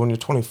profitable when you're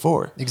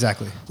 24.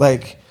 Exactly.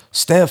 Like,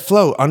 stay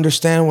afloat,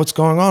 understand what's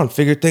going on,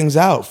 figure things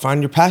out,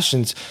 find your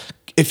passions.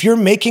 If you're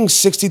making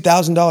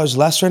 $60,000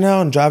 less right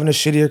now and driving a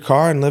shittier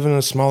car and living in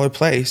a smaller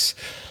place,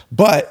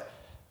 but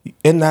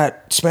in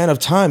that span of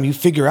time, you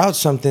figure out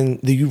something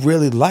that you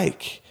really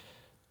like,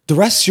 the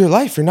rest of your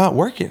life, you're not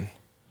working.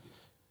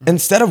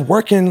 Instead of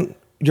working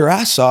your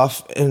ass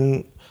off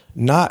and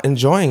not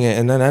enjoying it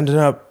and then ending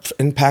up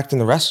impacting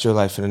the rest of your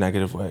life in a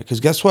negative way. Because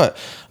guess what?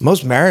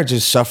 Most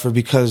marriages suffer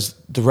because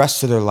the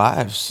rest of their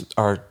lives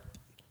are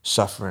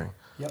suffering.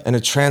 Yep. And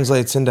it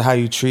translates into how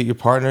you treat your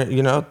partner.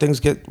 You know, things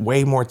get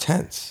way more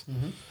tense.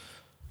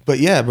 But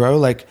yeah, bro,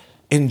 like,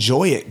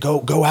 enjoy it.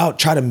 Go out,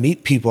 try to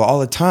meet people all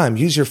the time.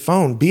 Use your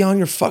phone. Be on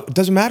your it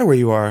doesn't matter where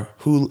you are.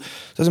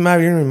 Doesn't matter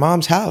if you're in your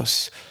mom's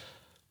house.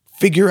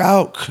 Figure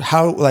out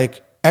how,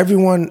 like,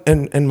 everyone,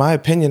 in my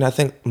opinion, I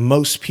think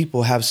most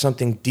people have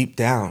something deep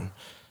down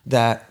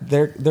that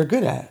they're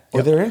good at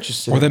or they're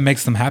interested Or in. that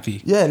makes them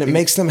happy. Yeah, and it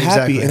makes them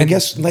happy. Exactly. And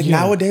guess, like, Yeah.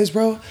 nowadays,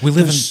 bro, We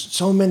live there's in-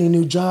 so many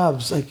new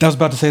jobs. Like, I was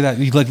about to say that,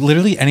 like,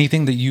 literally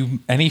anything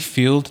any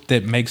field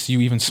that makes you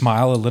even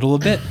smile a little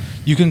bit,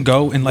 you can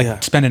go and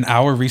spend an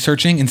hour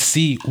researching and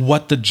see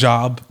what the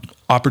job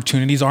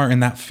opportunities are in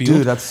that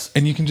field. Dude,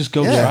 and you can just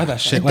go Yeah. try that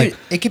shit. And Like, dude,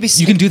 it could be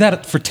you can do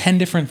that for 10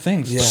 different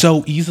things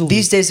so easily.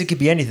 These days, it could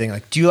be anything.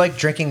 Like, do you like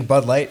drinking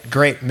Bud Light?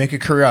 Great, make a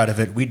career out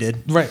of it. We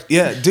did. right.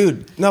 yeah,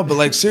 dude. No, but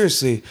like,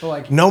 seriously,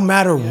 like- no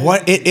matter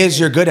what it is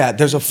you're good at,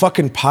 there's a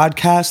fucking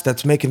podcast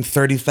that's making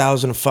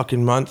 $30,000 a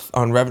fucking month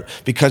on revenue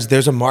because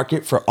there's a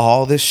market for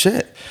all this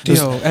shit.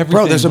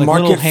 Everything. There's a like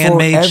market little for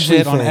handmade everything.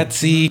 shit on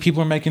Etsy.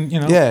 People are making,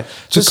 Yeah,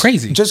 just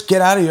crazy. Just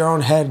get out of your own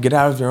head, get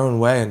out of your own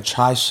way, and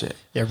try shit.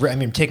 Yeah, I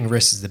mean, taking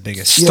risks is the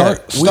biggest.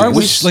 Start we-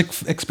 with like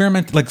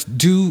experiment, like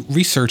do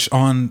research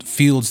on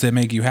fields that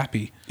make you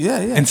happy. Yeah.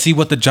 And see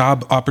what the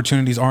job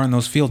opportunities are in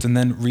those fields, and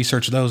then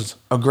research those.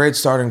 A great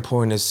starting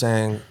point is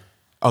saying,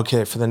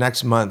 okay, for the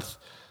next month,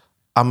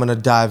 I'm gonna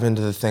dive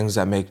into the things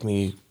that make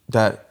me.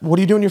 What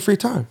do you do in your free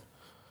time?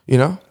 You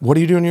know, what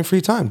do you do in your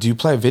free time? Do you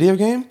play a video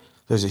game?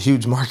 There's a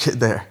huge market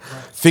there.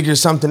 Figure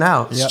something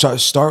out. Yep.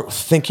 Start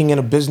thinking in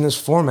a business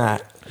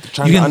format.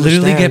 Trying You to can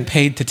literally understand. get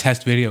paid to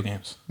test video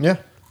games. Yeah.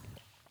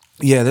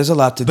 Yeah, there's a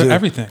lot to do.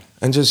 Everything.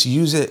 And just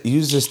use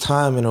this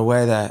time in a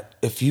way that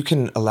if you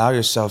can allow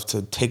yourself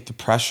to take the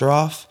pressure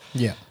off,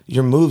 Yeah.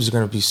 your moves are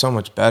going to be so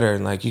much better.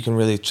 And like, you can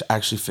really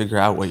actually figure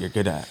out what you're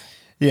good at.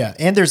 Yeah,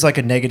 and there's like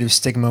a negative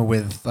stigma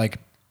with like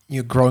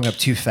you growing up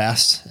too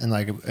fast, and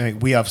like I mean,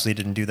 we obviously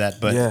didn't do that,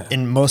 but Yeah.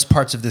 in most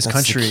parts of this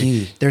That's the country,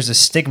 key. there's a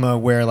stigma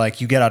where like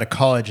you get out of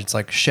college, it's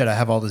like shit, I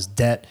have all this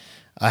debt,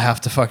 I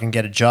have to fucking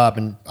get a job,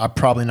 and I'm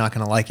probably not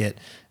gonna like it.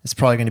 It's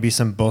probably gonna be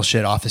some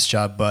bullshit office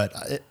job, but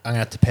I'm gonna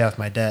have to pay off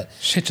my debt.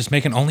 Shit, just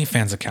make an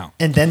OnlyFans account.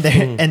 And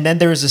then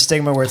there is a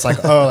stigma where it's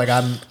like, oh, like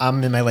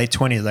I'm in my late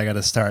 20s, I got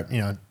to start,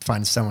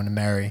 find someone to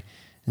marry,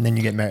 and then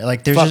you get married.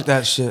 Like there's Fuck just,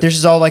 that shit. There's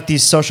just all like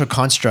these social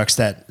constructs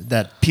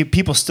that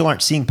people still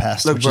aren't seeing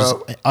past, Look, which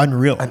bro, is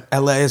unreal. And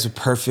LA is a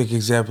perfect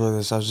example of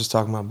this. I was just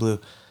talking about Blue.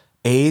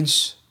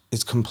 Age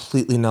is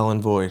completely null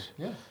and void.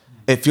 Yeah.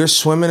 If you're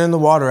swimming in the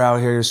water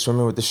out here, you're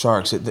swimming with the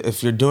sharks.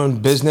 If you're doing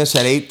business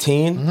at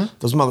 18,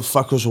 those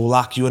motherfuckers will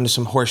lock you into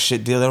some horse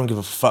shit deal. They don't give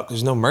a fuck.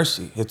 There's no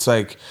mercy. It's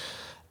like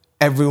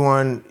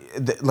everyone,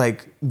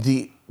 like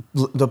the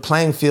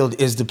playing field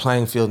is the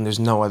playing field, and there's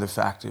no other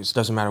factors. It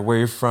doesn't matter where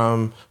you're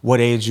from, what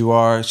age you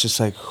are. It's just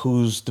like,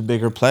 who's the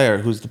bigger player?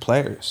 Who's the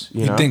players?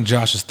 You know? think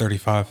Josh is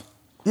 35.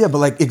 Yeah, but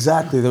like,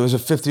 exactly. There was a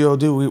 50-year-old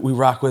dude we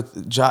rock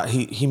with.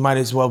 He might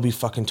as well be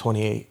fucking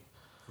 28.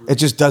 It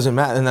just doesn't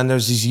matter. And then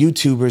there's these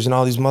YouTubers and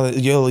all these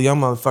young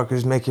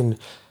motherfuckers making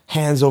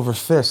hands over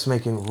fists,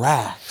 making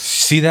racks.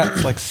 See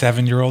that like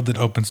 7-year-old that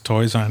opens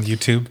toys on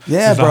YouTube?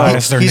 Yeah, He's the bro.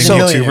 highest earning He's a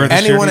millionaire. YouTuber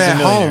this year. Anyone He's a at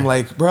millionaire. home,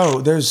 like,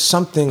 bro, there's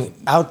something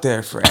out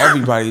there for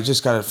everybody. You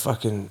just gotta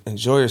fucking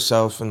enjoy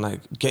yourself and like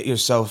get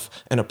yourself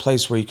in a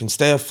place where you can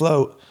stay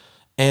afloat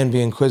and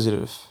be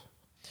inquisitive.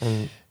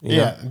 And you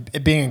know,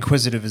 Being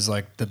inquisitive is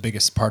like the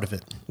biggest part of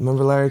it.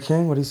 remember Larry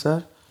King? What he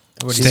said?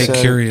 Stay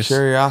curious.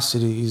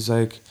 Curiosity. He's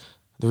like,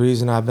 the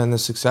reason I've been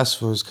this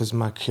successful is because of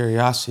my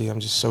curiosity. I'm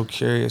just so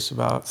curious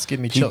about It's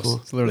giving me people.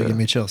 chills. It's literally Yeah. giving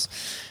me chills.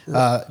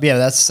 I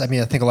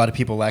think a lot of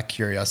people lack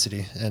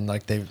curiosity, and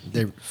like they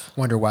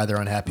wonder why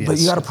they're unhappy. But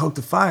you got to poke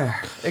the fire.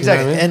 You know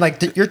Exactly, what I mean? and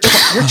like your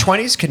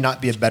 20s could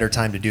not be a better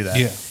time to do that.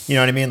 Yeah. You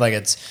know what I mean? Like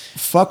it's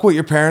fuck what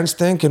your parents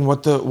think and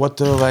what the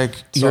like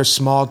your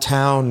small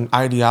town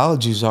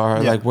ideologies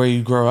are, like where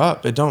you grow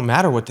up. It don't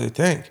matter what they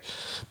think.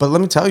 But let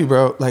me tell you,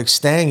 bro, like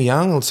staying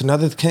young, it's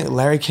another thing.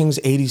 Larry King's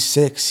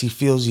 86. He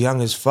feels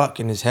young as fuck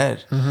in his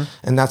head.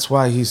 And that's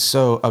why he's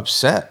so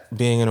upset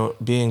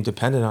being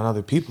dependent on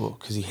other people,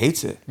 because he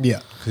hates it. Yeah.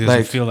 He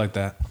doesn't feel like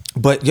that.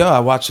 But I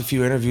watched a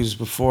few interviews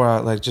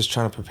before, like just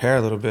trying to prepare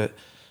a little bit.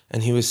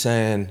 And he was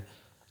saying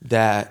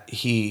that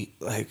he,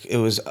 like, it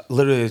was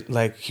literally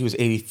like he was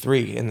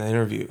 83 in the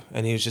interview.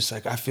 And he was just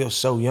like, I feel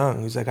so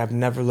young. He's like, I've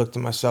never looked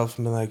at myself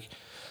and been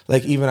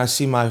like even I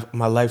see my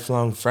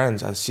lifelong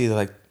friends, I see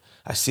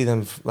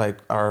them like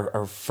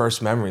our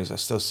first memories. I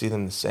still see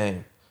them the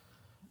same.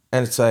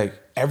 And it's like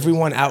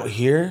everyone out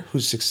here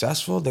who's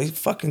successful, they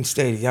fucking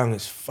stayed young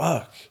as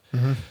fuck.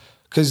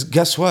 Because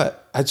guess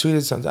what? I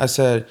tweeted something. I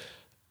said,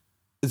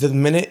 the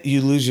minute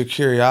you lose your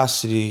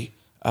curiosity,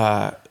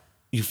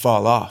 you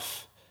fall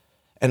off.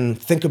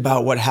 And think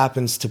about what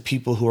happens to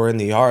people who are in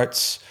the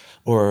arts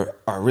or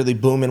are really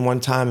booming one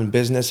time in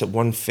business at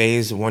one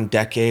phase, one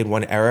decade,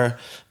 one era,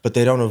 but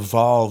they don't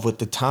evolve with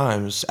the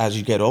times as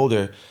you get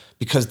older,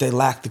 because they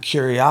lack the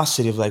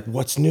curiosity of like,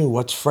 what's new,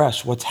 what's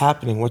fresh, what's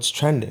happening, what's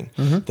trending.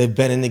 They've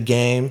been in the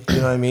game, you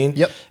know what I mean?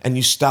 Yep. And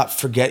you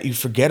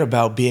forget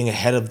about being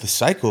ahead of the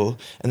cycle,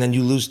 and then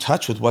you lose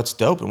touch with what's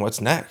dope and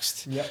what's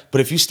next. Yep.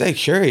 But if you stay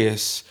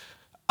curious,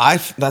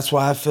 that's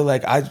why I feel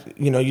like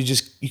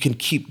you can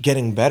keep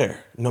getting better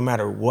no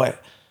matter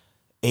what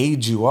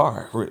age you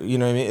are, you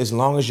know what I mean? As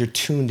long as you're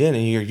tuned in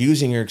and you're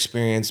using your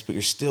experience, but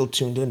you're still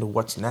tuned into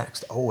what's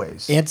next,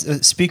 always. And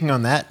speaking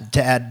on that,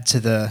 to add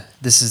to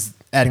this is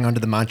adding on to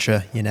the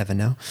mantra, you never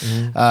know.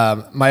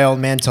 My old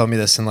man told me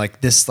this, and like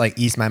this like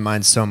eased my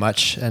mind so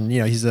much. And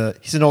he's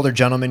an older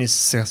gentleman,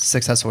 he's a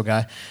successful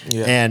guy.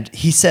 Yeah. And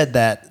he said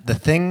that the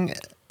thing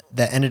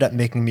that ended up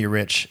making me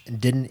rich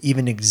didn't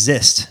even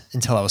exist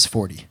until I was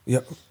 40.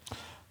 Yep.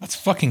 That's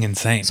fucking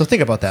insane. So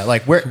think about that.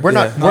 Like we're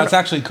not. That's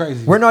actually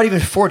crazy. We're not even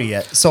 40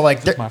 yet. So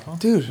like, that's my phone?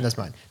 Dude, that's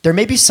mine. There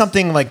may be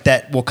something like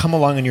that will come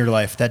along in your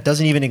life that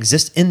doesn't even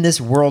exist in this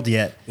world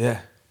yet.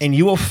 Yeah. And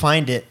you will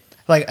find it.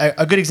 Like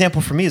a good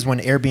example for me is when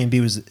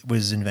Airbnb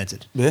was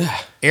invented. Yeah.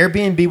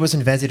 Airbnb was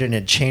invented and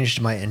it changed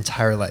my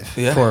entire life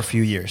for a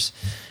few years.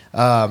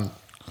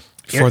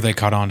 Before they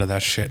caught on to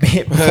that shit.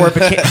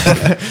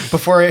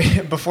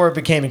 before it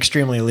became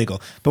extremely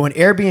illegal. But when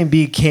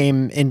Airbnb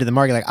came into the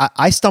market, like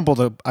I stumbled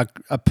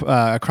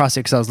across it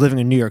because I was living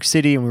in New York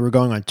City and we were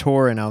going on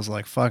tour, and I was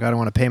like, fuck, I don't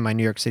want to pay my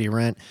New York City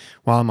rent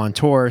while I'm on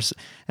tours.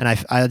 And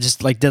I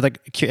just like did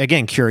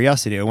again,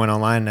 curiosity. I went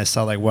online and I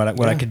saw like what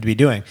I could be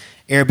doing.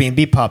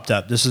 Airbnb popped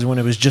up. This is when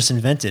it was just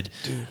invented.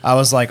 Dude. I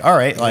was like, all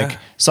right,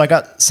 so I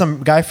got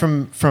some guy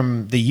from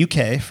the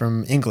UK,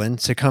 from England,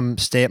 to come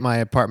stay at my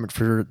apartment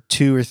for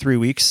 2 or 3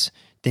 weeks,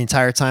 the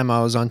entire time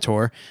I was on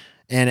tour,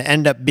 and it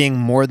ended up being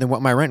more than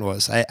what my rent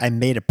was. I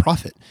made a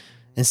profit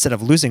instead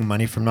of losing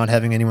money from not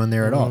having anyone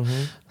there at all.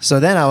 So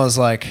then I was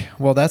like,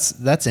 well,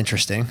 that's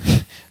interesting.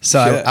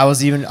 So I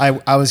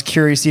was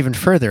curious even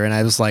further, and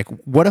I was like,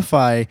 what if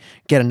I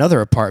get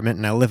another apartment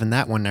and I live in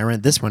that one and I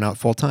rent this one out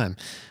full time?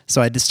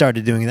 So I just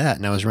started doing that,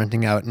 and I was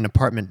renting out an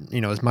apartment,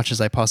 as much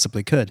as I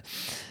possibly could.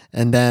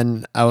 And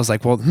then I was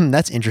like, well,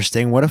 that's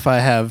interesting. What if I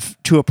have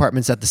 2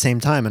 apartments at the same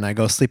time and I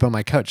go sleep on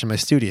my couch in my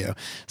studio?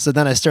 So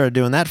then I started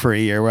doing that for a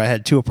year, where I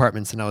had 2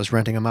 apartments and I was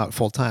renting them out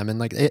full time. And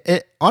like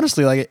it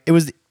honestly, like I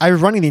was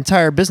running the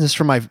entire business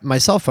from my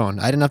cell phone.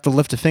 I didn't have to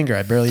lift a finger.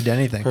 I barely did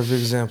anything. Perfect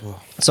example.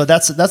 So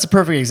that's a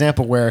perfect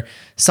example where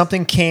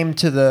something came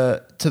to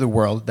the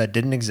world that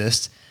didn't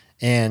exist,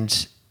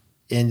 and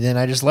then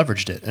I just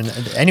leveraged it. And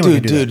anyone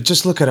can do that. Dude,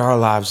 just look at our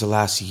lives the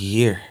last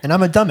year. And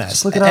I'm a dumbass.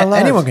 Just look at our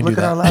lives. Anyone can do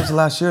that. Look at our lives the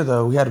last year,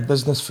 though. We had a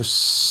business for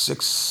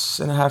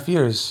 6.5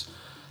 years.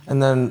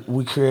 And then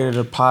we created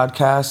a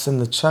podcast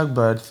and the Chug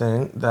Bud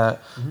thing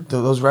that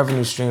those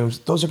revenue streams,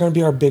 those are going to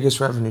be our biggest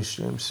revenue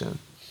streams soon.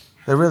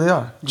 They really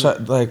are.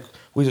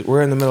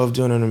 We're in the middle of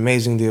doing an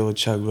amazing deal with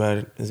Chug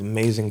Bud. It's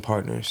amazing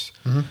partners.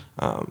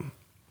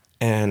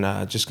 And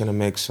just going to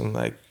make some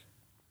like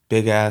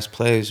big ass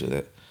plays with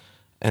it.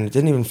 And it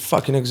didn't even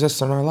fucking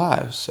exist in our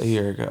lives a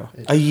year ago.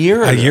 A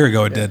year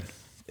ago it did.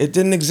 It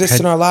didn't exist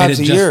in our lives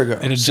a year ago.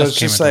 It just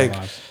came into our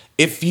lives.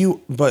 If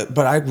you, but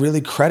I really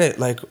credit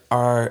like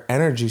our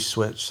energy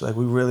switch. Like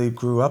we really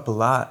grew up a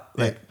lot,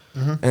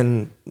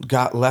 and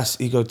got less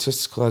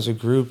egotistical as a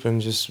group,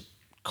 and just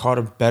caught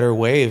a better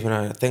wave. And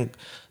I think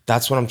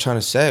that's what I'm trying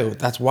to say.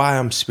 That's why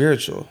I'm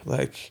spiritual,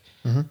 like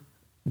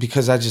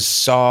because I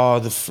just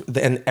saw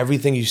and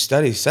everything you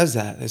study says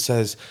that. It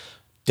says,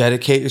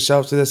 dedicate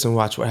yourself to this and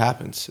watch what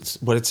happens. It's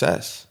what it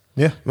says.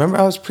 Yeah. Remember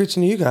I was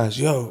preaching to you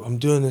guys, I'm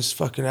doing this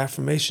fucking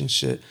affirmation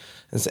shit.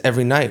 It's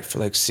every night for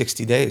like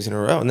 60 days in a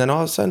row. And then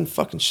all of a sudden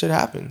fucking shit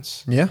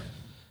happens. Yeah.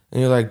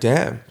 And you're like,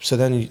 damn. So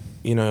then,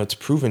 it's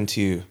proven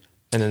to you.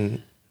 And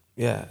then,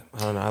 I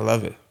don't know. I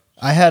love it.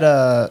 I had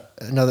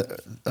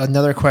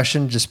another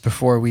question just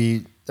before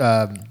we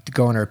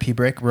go on our pee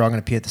break. We're all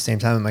going to pee at the same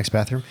time in Mike's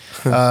bathroom.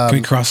 Can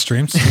we cross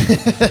streams?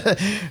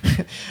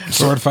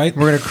 Sword fight.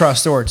 We're going to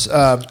cross swords.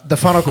 The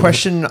final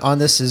question on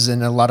this is,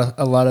 and a lot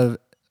of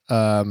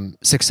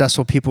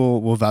successful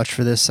people will vouch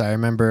for this. I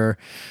remember,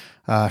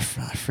 I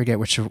forget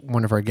which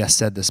one of our guests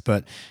said this,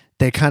 but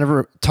they kind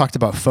of talked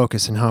about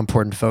focus and how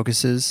important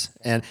focus is.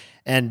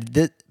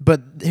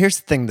 But here's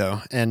the thing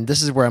though, and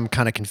this is where I'm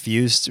kind of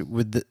confused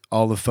with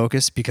all the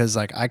focus, because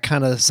like I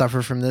kind of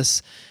suffer from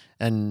this,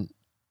 and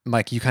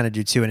Mike, you kind of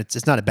do too. And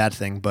it's not a bad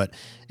thing, but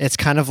it's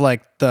kind of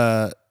like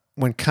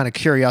when kind of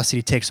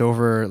curiosity takes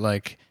over,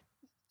 like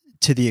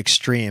to the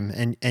extreme,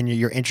 and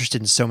you're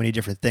interested in so many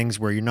different things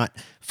where you're not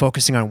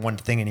focusing on one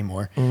thing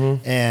anymore.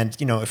 Mm-hmm. And,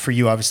 you know, for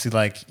you, obviously,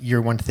 like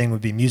your one thing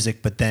would be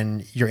music, but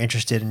then you're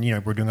interested in, you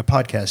know, we're doing a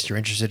podcast, you're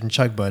interested in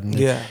Chug Bud, and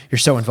you're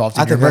so involved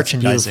in your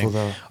merchandising.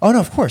 Oh no,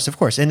 of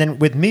course. And then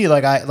with me,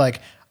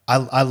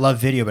 I love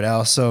video, but I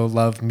also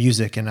love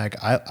music, and like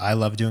I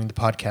love doing the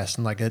podcast,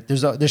 and like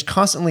there's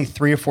constantly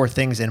 3 or 4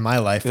 things in my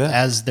life,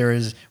 as there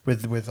is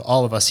with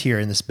all of us here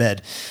in this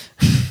bed.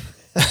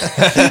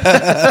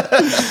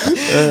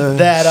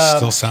 That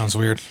still sounds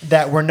weird.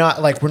 That we're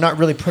not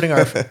really putting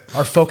our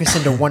focus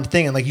into one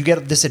thing, and like you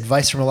get this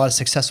advice from a lot of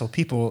successful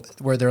people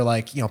where they're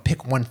like, you know,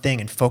 pick one thing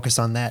and focus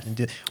on that,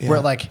 and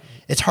where like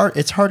it's hard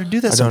to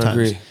do that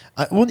sometimes.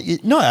 I don't agree.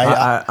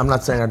 I'm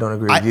not saying I don't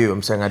agree with you.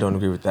 I'm saying I don't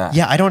agree with that.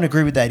 Yeah, I don't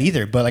agree with that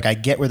either. But like I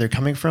get where they're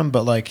coming from.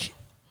 But like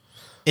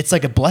it's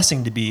like a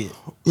blessing to be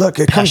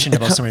passionate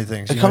about so many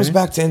things. It comes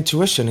back to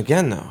intuition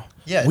again, though.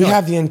 Yeah, we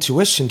have the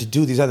intuition to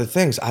do these other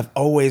things. I've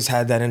always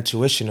had that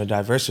intuition to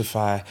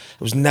diversify. It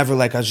was never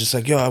like I was just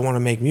like, yo, I want to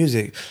make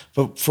music.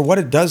 But for what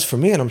it does for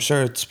me, and I'm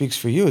sure it speaks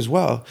for you as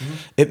well,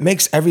 it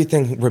makes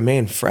everything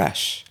remain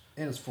fresh.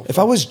 And it's if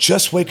I was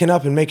just waking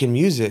up and making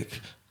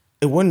music,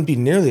 it wouldn't be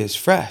nearly as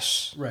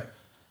fresh. Right.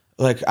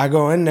 Like I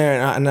go in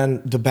there and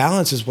then the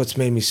balance is what's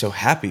made me so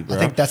happy, bro. I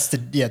think that's the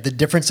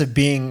difference of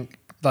being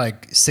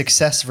like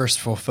success versus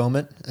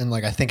fulfillment, and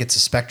like I think it's a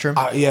spectrum.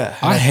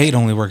 I hate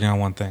only working on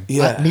one thing.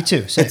 Yeah, me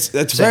too. It's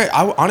very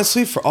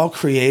honestly, for all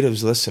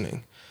creatives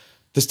listening,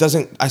 this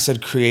doesn't. I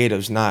said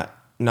creatives,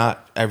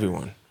 not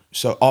everyone.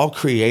 So all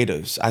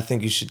creatives, I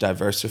think you should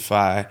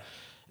diversify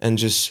and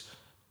just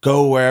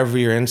go wherever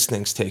your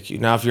instincts take you.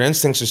 Now, if your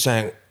instincts are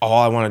saying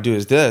all I want to do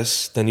is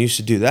this, then you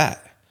should do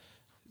that.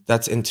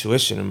 That's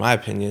intuition, in my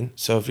opinion.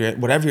 So if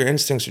whatever your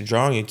instincts are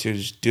drawing you to,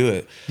 just do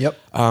it. Yep.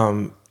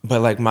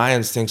 But like my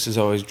instincts has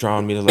always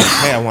drawn me to like,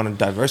 hey, I want to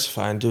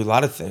diversify and do a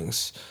lot of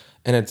things.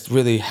 And it's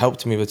really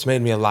helped me, but it's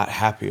made me a lot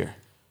happier.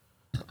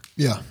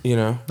 Yeah. You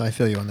know? I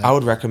feel you on that. I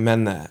would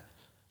recommend that.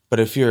 But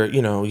if you're,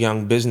 you know, a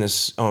young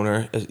business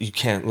owner, you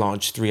can't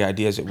launch 3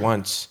 ideas at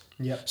once.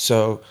 Yep.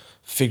 So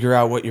figure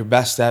out what you're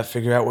best at,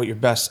 figure out what your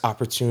best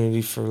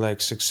opportunity for like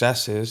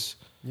success is.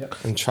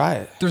 Yep. And try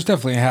it. There's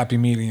definitely a happy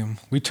medium.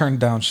 We turn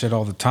down shit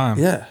all the time.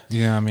 Yeah.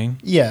 You know what I mean?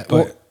 Yeah.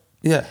 But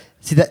yeah.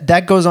 See,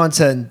 that goes on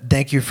to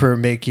thank you for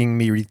making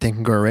me rethink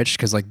and grow rich,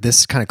 because like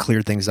this kind of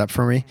cleared things up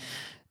for me.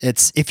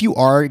 It's if you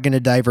are going to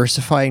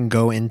diversify and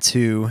go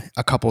into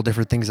a couple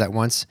different things at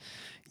once,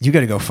 you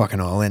got to go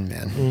fucking all in,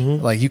 man.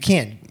 Mm-hmm. Like you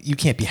can't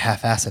be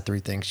half-assed at 3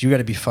 things. You got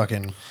to be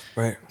fucking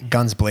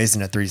guns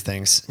blazing at 3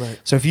 things.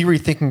 Right. So if you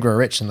rethink and grow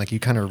rich and like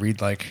you kind of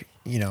read like,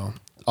 you know,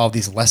 all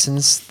these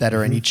lessons that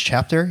are in each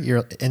chapter,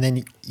 and then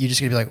you just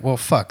gonna be like, well,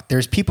 fuck,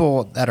 there's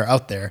people that are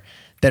out there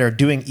that are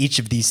doing each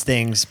of these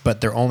things, but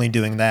they're only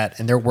doing that,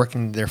 and they're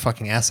working their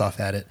fucking ass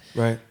off at it.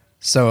 Right.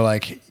 So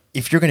like,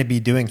 if you're going to be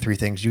doing 3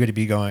 things, you got to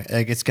be going.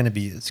 Like, it's going to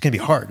be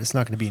hard. It's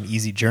not going to be an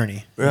easy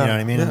journey. Yeah. You know what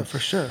I mean? Yeah, for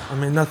sure. I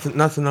mean,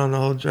 nothing on the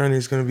whole journey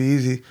is going to be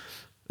easy.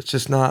 It's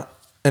just not.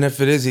 And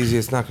if it is easy,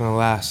 it's not going to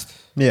last.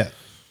 Yeah.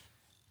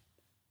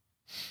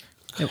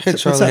 Hey,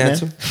 Charlie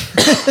Handsome.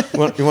 You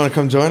want to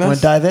come join us? Want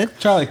to dive in?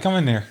 Charlie, come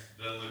in here.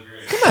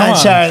 Come on,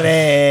 Charlie.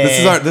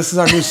 This is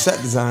our new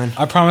set design.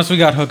 I promise we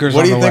got hookers.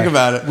 What do you think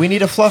about it? We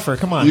need a fluffer.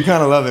 Come on. You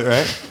kind of love it,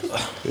 right?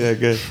 Yeah,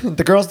 good.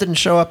 The girls didn't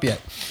show up yet.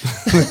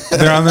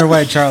 They're on their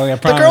way, Charlie. I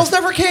promise. The girls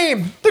never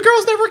came.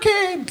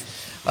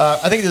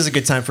 I think this is a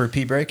good time for a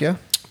pee break. Yeah.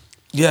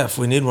 Yeah, if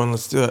we need one,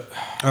 let's do it.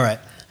 All right.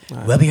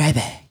 We'll be right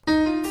back.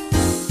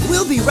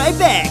 We'll be right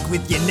back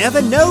with You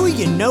Never Know,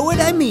 You Know What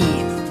I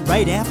Mean,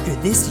 right after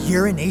this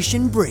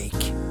urination break.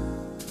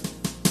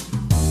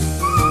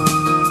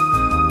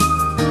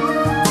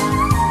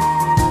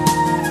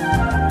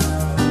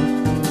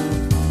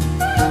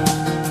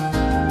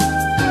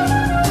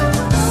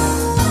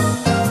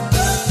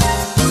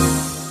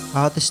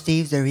 All the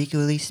Steves are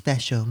equally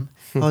special.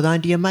 Hold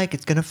on to your mic,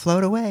 it's gonna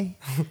float away.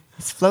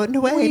 It's floating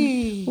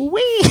away.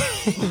 Wee.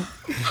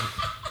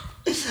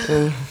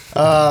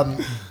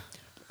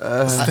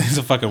 This thing's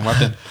a fucking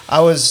weapon.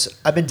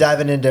 I've been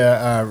diving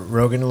into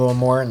Rogan a little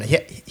more, and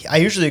I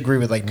usually agree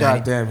with like.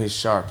 God damn, he's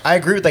sharp. I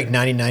agree with like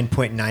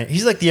 99.9.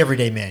 He's like the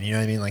everyday man. You know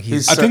what I mean? Like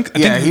he's. I think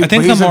he's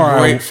the a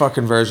great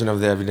fucking version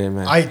of the everyday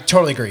man. I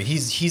totally agree.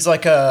 He's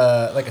like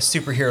a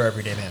superhero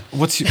everyday man.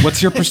 What's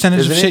your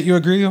percentage of shit you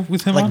agree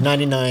with him like on?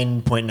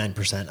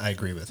 99.9%. I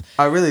agree with.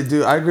 I really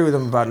do. I agree with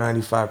him about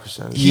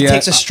 95%. He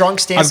takes a strong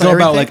stance. I'd go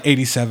on everything. about like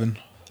 87.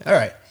 All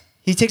right.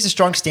 He takes a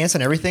strong stance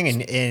on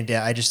everything, and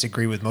I just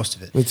agree with most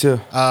of it. Me too.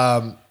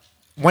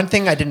 One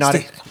thing I did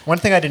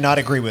not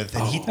agree with.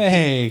 And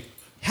Hey,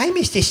 Hi,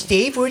 Mr.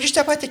 Steve. We're just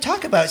about to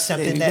talk about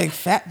something big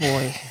fat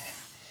boy.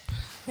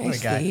 What a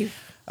guy.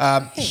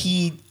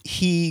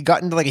 He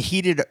got into like a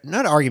heated,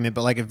 not argument,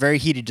 but like a very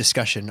heated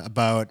discussion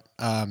about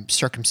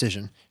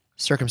circumcising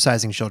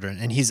children,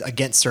 and he's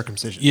against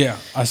circumcision. yeah,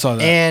 I saw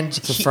that. And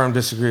It's a firm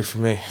disagree for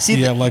me.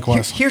 Yeah,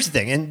 likewise. Here's the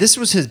thing, and this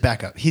was his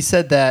backup. He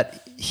said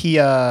that he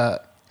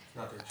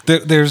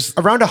There's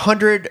around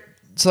 100,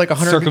 so like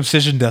 100,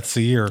 circumcision deaths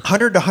a year,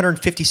 100 to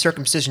 150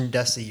 circumcision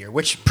deaths a year,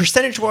 which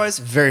percentage-wise,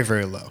 very,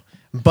 very low.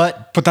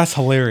 But that's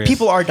hilarious.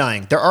 people are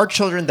dying. There are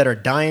children that are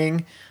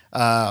dying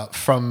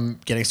from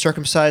getting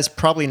circumcised.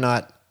 Probably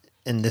not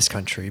in this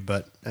country,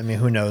 but I mean,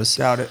 who knows?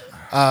 Doubt it.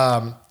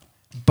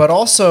 But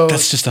also,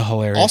 That's just a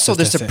hilarious Also,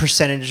 there's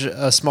statistic.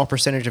 a small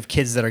percentage of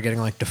kids that are getting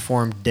like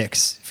deformed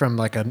dicks from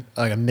like a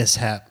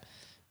mishap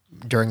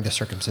during the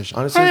circumcision.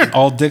 Aren't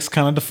all dicks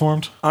kind of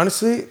deformed?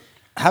 Honestly,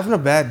 having a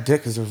bad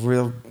dick is a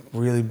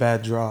really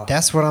bad draw.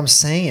 That's what I'm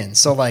saying.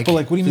 So like, But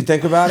like, what do you If you mean?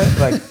 think about it,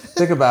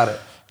 think about it.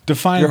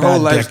 Define Your bad whole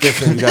life's dick.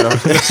 different. You gotta.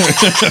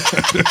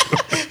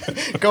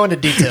 go into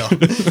detail.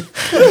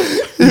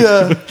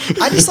 Yeah,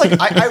 I just like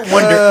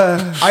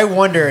I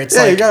wonder. It's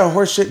Yeah, like you got a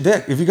horseshit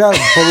dick. If you got a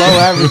below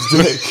average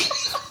dick,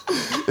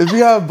 if you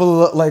got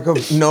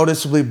a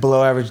noticeably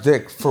below average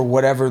dick for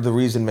whatever the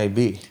reason may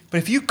be, But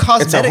if you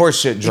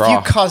horseshit draw. If you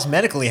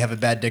cosmetically have a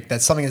bad dick,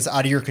 that's something that's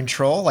out of your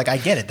control. Like I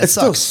get it. That it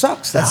still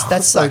sucks. That though.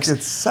 sucks. Like,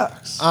 it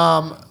sucks.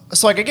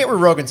 So like I get where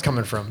Rogan's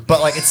coming from,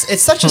 but like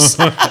it's such a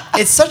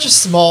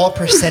small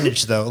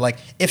percentage though. Like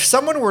if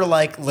someone were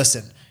like,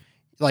 listen,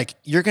 like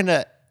you're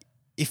gonna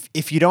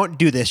if you don't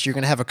do this, you're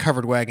gonna have a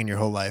covered wagon your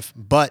whole life.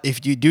 But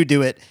if you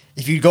do it,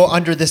 if you go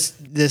under this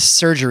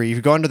surgery, if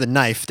you go under the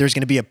knife, there's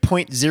gonna be a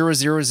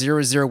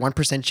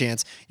 0.00001%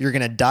 chance you're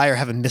gonna die or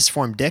have a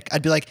misformed dick.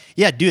 I'd be like,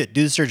 yeah, do it,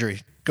 do the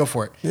surgery. Go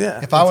for it.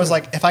 Yeah, If I was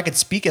like, if I could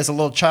speak as a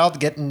little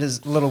child getting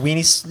his little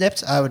weenie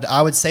snipped, I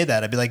would say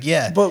that. I'd be like,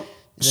 yeah. But Like,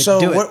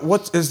 so do it.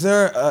 what is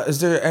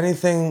there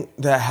anything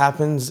that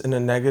happens in a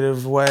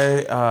negative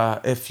way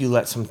if you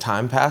let some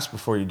time pass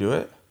before you do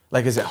it?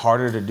 Like, is it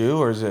harder to do,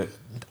 or is it?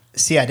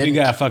 See, I You didn't.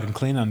 gotta fucking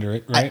clean under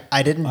it, right?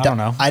 I didn't. I don't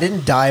know. I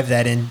didn't dive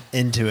that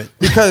into it.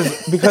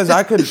 Because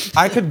I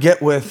could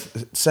get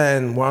with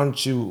saying, why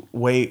don't you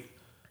wait?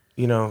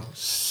 You know,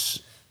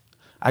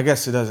 I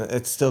guess it doesn't.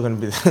 It's still gonna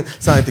be.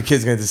 It's not like the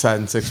kid's gonna decide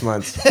in 6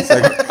 months. It's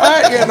like,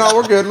 all right, yeah, no,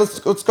 we're good. Let's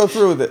go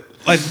through with it.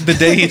 Like the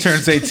day he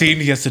turns 18,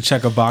 he has to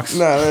check a box,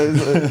 No,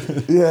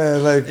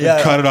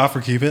 yeah. cut it off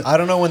or keep it. I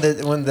don't know when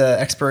the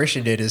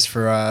expiration date is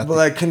for. But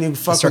like, can you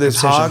fuck with his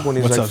circumcision. hog when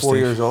he's What's like up, 4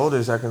 Steve? years old? Or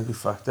is that gonna be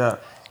fucked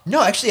up?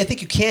 No, actually, I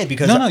think you can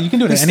because No, you can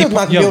do it He's at any still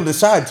not point. gonna be Yo, able to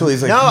decide till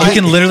he's like. No, you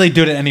can literally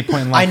do it at any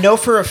point in I life. know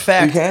for a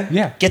fact. You can?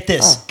 Yeah. Get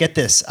this. Oh. Get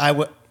this.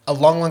 A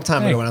long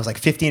time Hey. ago when I was like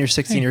 15 or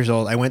 16 years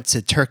old, I went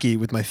to Turkey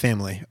with my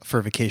family for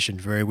a vacation,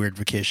 very weird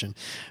vacation.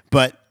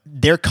 But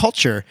their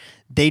culture,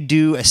 they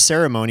do a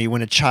ceremony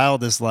when a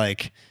child is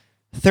like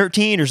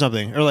 13 or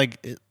something, or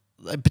like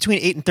between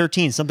 8 and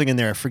 13, something in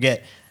there, I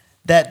forget.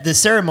 That the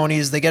ceremony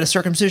is they get a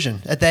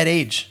circumcision at that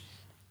age.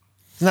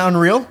 Isn't that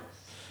unreal?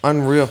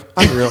 Unreal.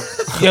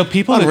 Yo,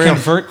 people Unreal.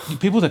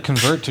 that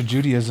convert to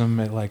Judaism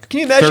at like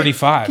Can you imagine?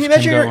 35 Can you can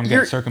imagine go and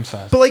get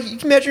circumcised. But like, you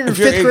can imagine in If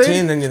you're fifth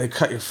 18, grade. then they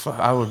cut your foot.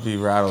 I would be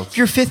rattled. If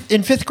you're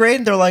in fifth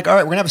grade, they're like, all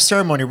right, we're gonna have a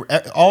ceremony.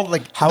 All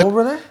like How old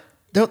were they?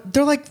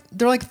 they're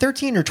like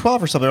 13 or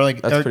 12 or something. They're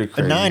like That's pretty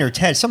crazy. 9 or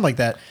 10, something like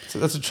that. So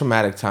that's a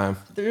traumatic time.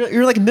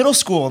 You're like middle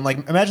school, and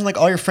like imagine like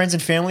all your friends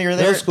and family are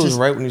there. Middle school is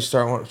just- right when you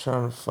start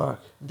trying to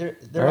fuck. They're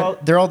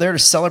right? all there to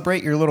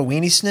celebrate your little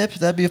weenie snip.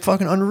 That'd be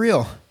fucking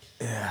unreal.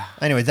 Yeah.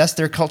 Anyway, that's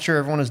their culture.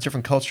 Everyone has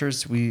different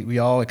cultures. We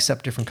all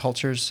accept different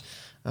cultures.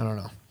 I don't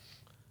know.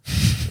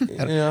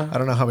 Yeah. I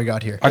don't know how we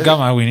got here. I got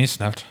my weenie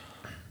snipped.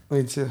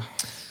 Me too.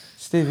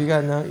 Steve, you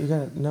got no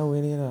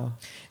weenie at all.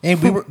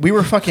 And we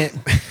were fucking.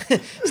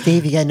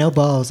 Steve, you got no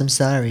balls. I'm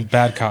sorry.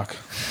 Bad cock.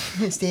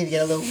 Steve, you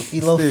got a little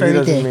Steve, furry he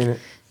doesn't dick. mean it.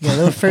 You got a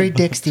little furry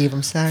dick, Steve.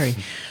 I'm sorry.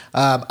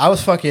 I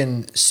was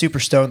fucking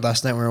super stoned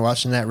last night when we were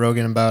watching that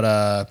Rogan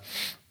about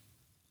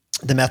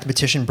the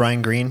mathematician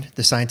Brian Greene,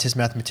 the scientist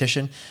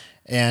mathematician,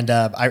 and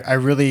I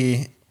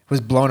really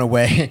was blown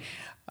away.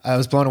 I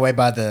was blown away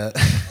by the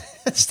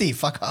Steve.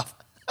 Fuck off.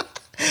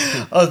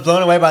 I was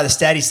blown away by the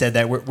stat he said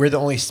that we're the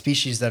only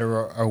species that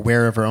are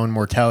aware of our own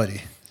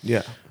mortality,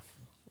 Yeah.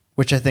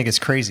 which I think is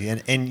crazy.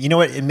 And you know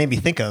what it made me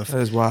think of? That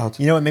is wild.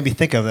 You know what it made me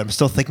think of? I'm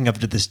still thinking of it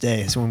to this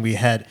day. Is when we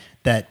had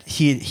that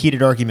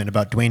heated argument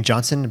about Dwayne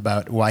Johnson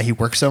about why he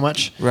works so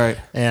much. Right.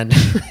 And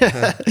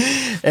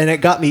and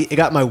it got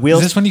my Is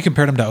wheels. this when you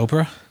compared him to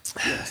Oprah?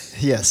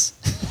 Yes.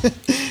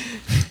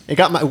 It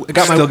got my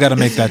Still got to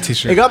make that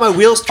T-shirt. it got my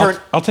wheels turn.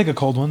 I'll take a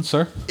cold one,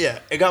 sir. Yeah,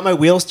 it got my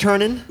wheels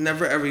turning.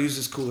 Never ever use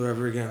this cooler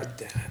ever again.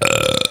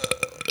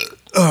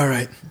 All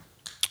right.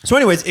 So,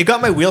 anyways, it got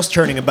my wheels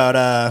turning about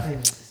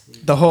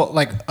the whole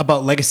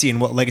about legacy and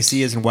what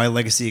legacy is and why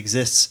legacy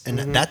exists,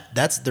 and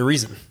that's the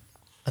reason.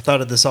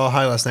 thought of this all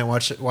high last night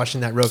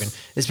watching that Rogan.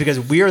 It's because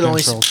we are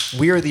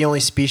the only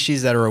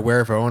species that are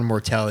aware of our own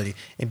mortality,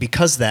 and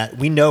because of that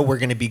we know we're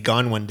going to be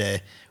gone one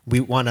day. We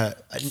want to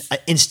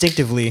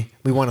instinctively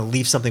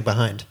leave something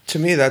behind. To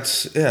me,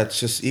 it's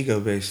just ego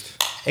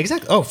based.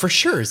 Exactly. Oh, for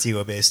sure, it's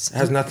ego based. It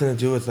has nothing to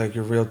do with like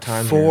your real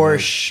time. For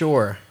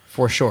sure.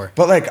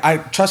 But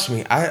like, trust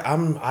me,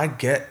 I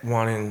get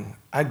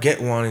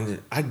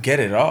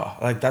it all.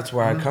 Like that's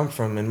where I come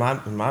from in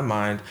my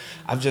mind.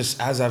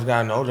 As I've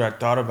gotten older, I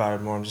thought about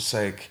it more. I'm just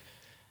like,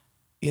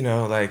 you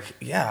know, like,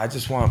 yeah, I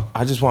just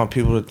want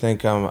people to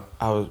think I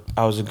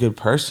was a good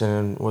person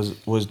and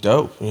was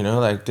dope, you know,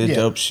 like did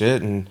dope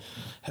shit and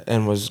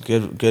was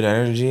good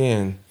energy,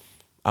 and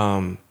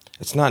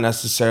it's not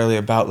necessarily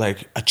about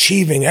like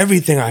achieving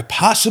everything I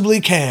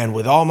possibly can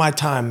with all my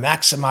time,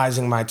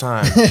 maximizing my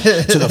time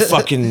to the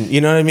fucking,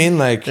 you know what I mean?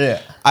 Like,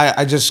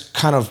 I just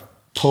kind of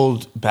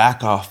pulled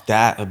back off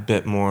that a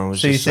bit more. And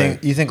was so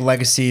just you think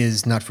legacy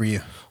is not for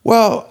you?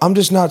 Well, I'm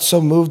just not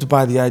so moved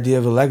by the idea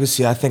of a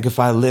legacy. I think if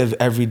I live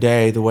every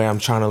day the way I'm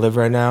trying to live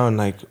right now and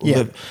like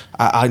live,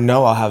 I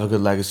know I'll have a good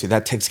legacy.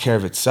 That takes care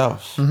of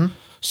itself. Mm-hmm.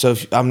 So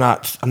if I'm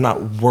not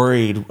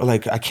worried.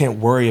 Like I can't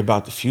worry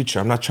about the future.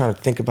 I'm not trying to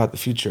think about the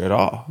future at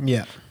all.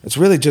 Yeah, it's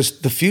really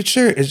just the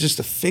future is just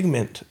a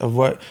figment of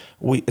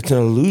it's an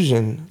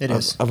illusion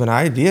of an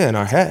idea in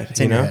our head.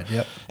 It's in your head.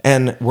 Yep.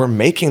 And we're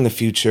making the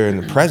future in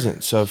the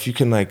present. So if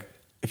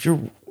you're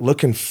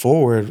looking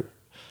forward,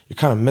 you're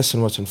kind of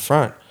missing what's in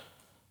front.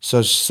 So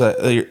it's just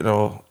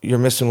you're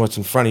missing what's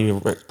in front of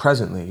you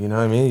presently. You know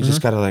what I mean? You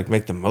just got to like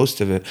make the most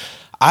of it.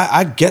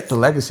 I get the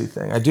legacy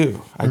thing. I do.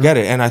 I get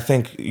it. And I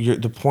think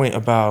the point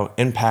about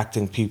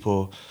impacting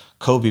people,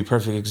 Kobe,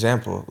 perfect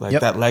example. Like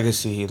that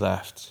legacy he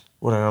left.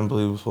 What an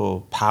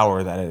unbelievable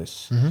power that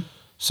is. Mm-hmm.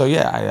 So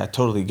yeah, I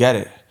totally get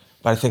it.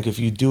 But I think if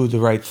you do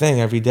the right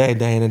thing every day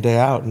in and day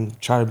out, and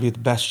try to be the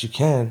best you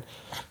can,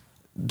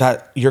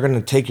 that you're going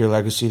to take your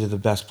legacy to the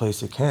best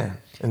place it can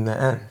in the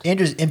end. And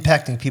just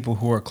impacting people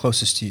who are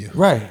closest to you.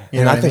 Right.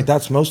 And I think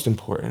that's most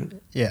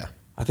important. Yeah.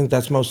 I think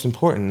that's most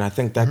important. And I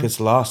think that gets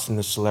lost in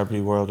the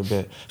celebrity world a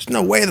bit. There's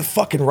no way the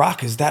fucking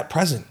Rock is that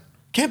present.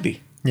 Can't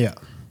be. Yeah.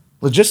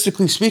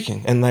 Logistically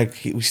speaking. And like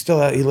he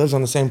lives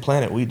on the same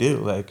planet we do.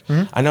 Like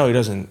I know he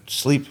doesn't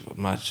sleep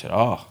much at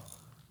all.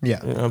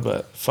 Yeah. You know,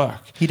 but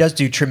fuck. He does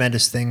do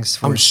tremendous things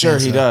for I'm sure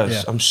he does.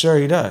 Yeah. I'm sure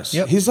he does.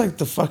 Yep. He's like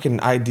the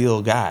fucking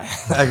ideal guy.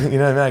 Like, you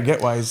know what I mean? I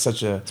get why he's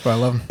such a... That's why I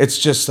love him. It's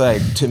just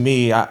like, to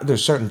me,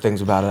 there's certain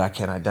things about it I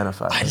can't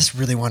identify. I just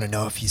really want to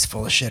know if he's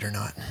full of shit or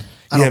not.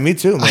 Yeah, me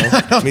too, man.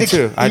 Me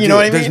too. I do. Know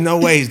what I mean? There's no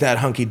way he's that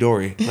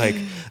hunky-dory. Like,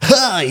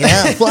 oh,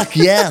 yeah, fuck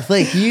yeah,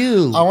 thank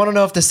you. I want to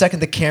know if the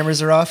second the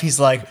cameras are off, he's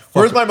like,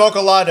 where's my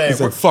mocha latte?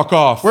 He's like, fuck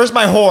off. Where's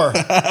my whore?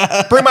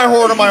 Bring my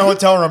whore to my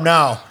hotel room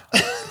now.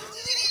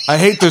 I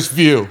hate this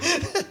view.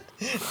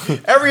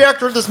 Every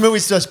actor in this movie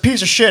says,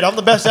 piece of shit, I'm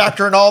the best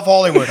actor in all of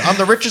Hollywood. I'm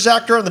the richest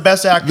actor and the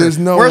best actor.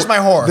 Where's my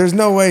whore? There's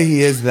no way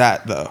he is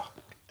that, though.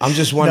 I'm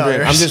just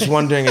wondering. I'm just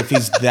wondering if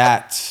he's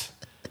that...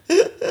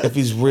 If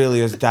he's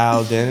really as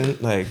dialed in,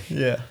 like,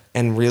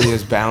 and really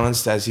as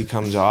balanced as he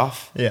comes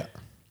off. Yeah.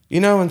 You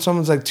know, when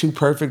someone's like too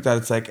perfect that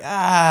it's like,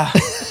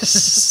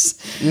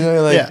 you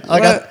know, like, yeah.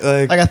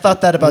 I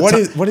thought that about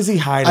what is he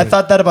hiding? I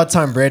thought that about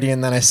Tom Brady,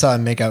 and then I saw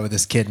him make out with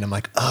this kid, and I'm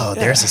like, oh,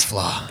 there's his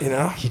flaw. You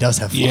know, he does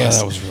have flaws. Yeah,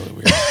 that was really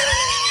weird.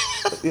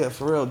 Yeah,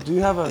 for real. Do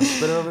you have a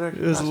spitter over there? It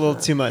was a little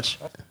too much.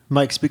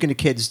 Mike, speaking of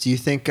kids, do you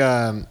think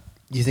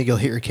you'll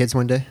hit your kids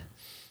one day?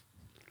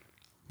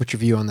 What's your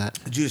view on that?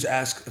 Did you just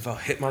ask if I'll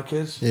hit my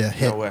kids? Yeah,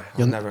 No way.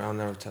 I'll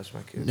never touch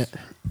my kids.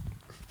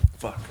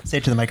 Fuck. Say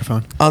it to the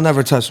microphone. I'll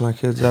never touch my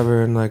kids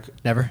ever, and like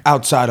never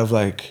outside of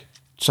like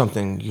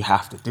something you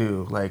have to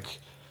do, like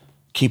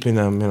keeping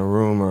them in a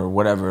room or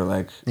whatever.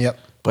 Like,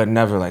 but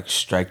never like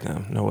strike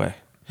them. No way.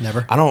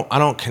 Never. I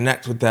don't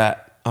connect with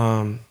that.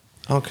 I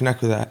don't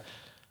connect with that.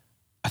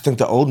 I think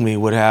the old me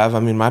would have. I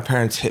mean, my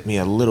parents hit me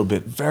a little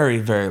bit, very,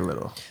 very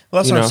little.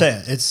 Well, that's what I'm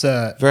saying. It's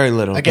very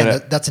little.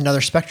 Again, that's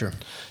another spectrum.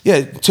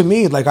 Yeah, to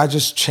me, like I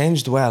just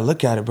changed the way I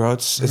look at it, bro.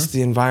 It's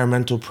the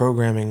environmental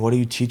programming. What are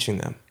you teaching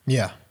them?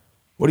 Yeah.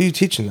 What are you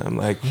teaching them?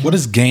 Like, what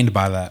is gained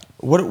by that?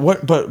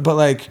 But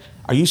like,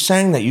 are you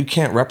saying that you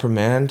can't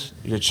reprimand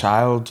your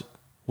child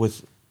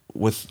with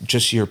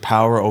just your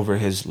power over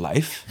his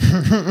life?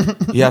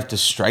 You have to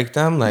strike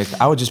them? Like,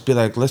 I would just be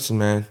like, listen,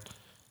 man,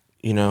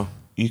 you know,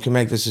 you can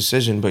make this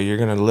decision, but you're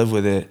gonna live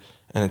with it,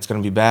 and it's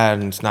gonna be bad,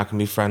 and it's not gonna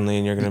be friendly,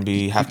 and you're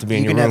gonna have to be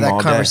in your room all day. You can have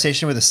that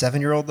conversation with a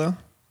 7-year-old though.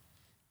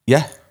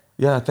 Yeah,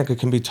 I think it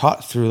can be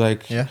taught through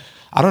like,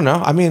 I don't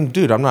know. I mean,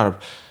 dude, I'm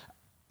not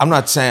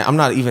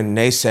even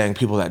naysaying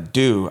people that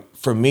do.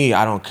 For me,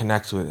 I don't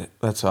connect with it.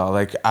 That's all.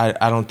 Like,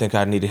 I don't think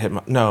I need to hit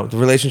the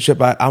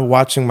relationship. I'm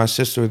watching my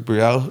sister with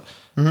Brielle,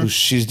 who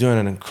she's doing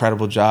an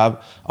incredible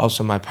job.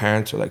 Also, my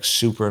parents are like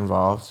super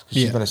involved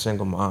because she's been a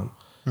single mom,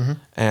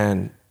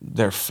 and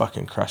they're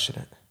fucking crushing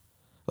it.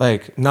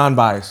 Like,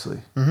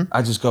 non-biasedly.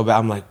 I just go back,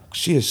 I'm like,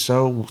 she is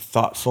so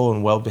thoughtful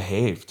and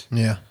well-behaved.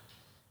 Yeah.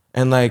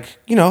 And like,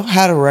 you know,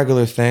 had her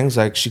regular things.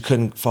 Like she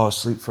couldn't fall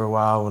asleep for a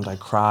while and like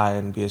cry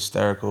and be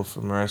hysterical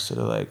for Marissa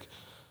to like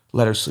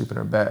let her sleep in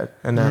her bed.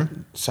 And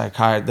then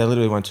they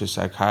literally went to a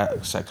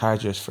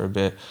psychiatrist for a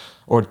bit,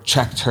 or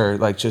checked her,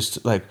 like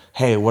just like,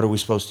 hey, what are we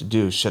supposed to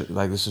do?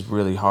 Like this is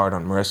really hard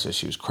on Marissa.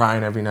 She was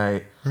crying every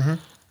night.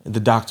 The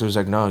doctor was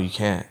like, no, you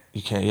can't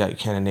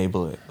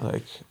enable it.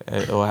 Like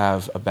it will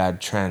have a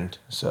bad trend.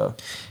 So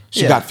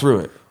she got through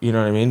it. You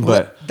know what I mean?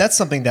 Well, but that's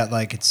something that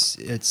like it's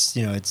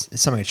you know it's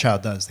something a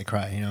child does. They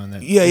cry, you know.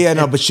 And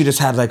no, but she just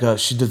had like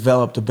she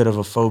developed a bit of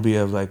a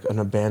phobia of like an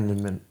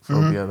abandonment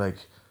phobia, like,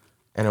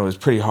 and it was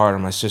pretty hard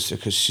on my sister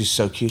because she's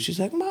so cute. She's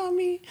like,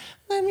 mommy,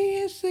 let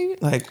me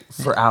sleep, like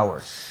for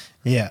hours.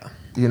 Yeah.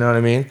 You know what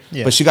I mean?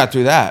 Yeah. But she got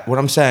through that. What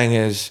I'm saying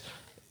is,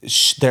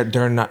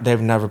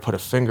 they've never put a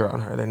finger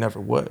on her. They never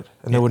would,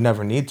 and they would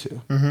never need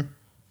to.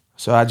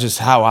 So I just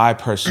how I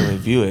personally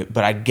view it.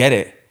 But I get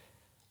it.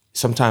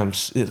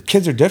 Sometimes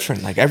kids are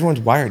different. Like everyone's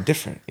wired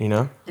different. You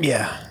know?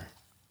 Yeah.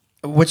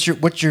 What's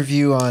your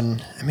view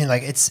on? I mean,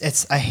 like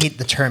it's. I hate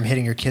the term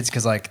hitting your kids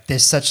because like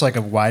there's such like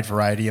a wide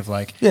variety of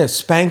like. Yeah,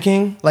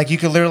 spanking. Like you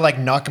could literally like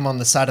knock them on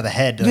the side of the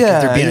head. Like, if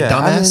they're being a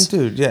dumbass. I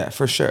mean, dude, yeah,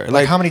 for sure.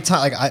 Like how many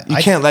times? Like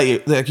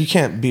you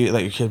can't be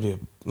like your kid be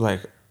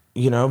like,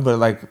 you know. But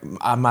like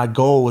my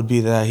goal would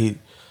be that you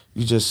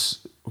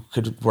just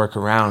could work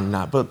around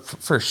not, but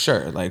for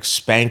sure, like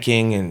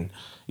spanking and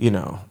you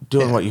know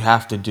doing what you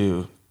have to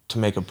do to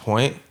make a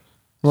point.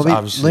 Well,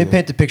 let me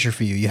paint the picture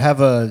for you. You have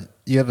a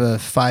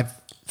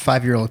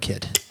 5-year-old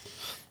kid.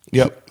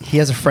 Yep. He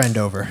has a friend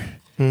over,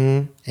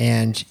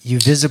 and you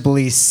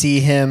visibly see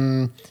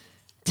him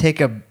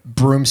take a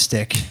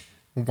broomstick,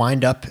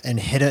 wind up, and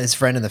hit his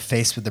friend in the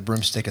face with the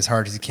broomstick as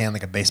hard as he can,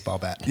 like a baseball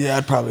bat. Yeah,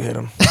 I'd probably hit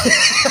him.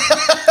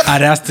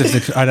 I'd ask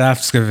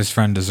if his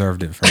friend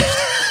deserved it first.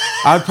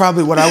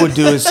 What I would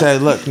do is say,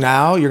 look,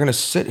 now you're gonna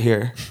sit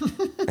here,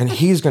 and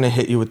he's gonna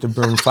hit you with the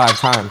broom 5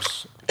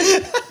 times.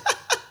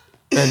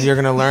 And you're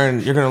gonna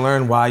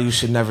learn why you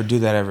should never do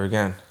that ever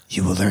again.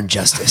 You will learn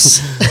justice.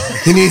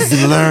 He needs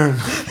to learn.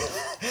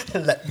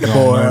 Let the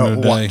boy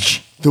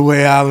watch the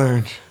way I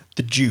learned.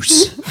 The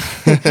juice.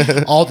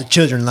 All the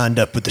children lined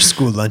up with their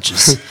school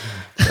lunches.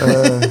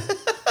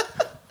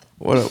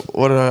 What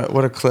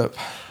a clip.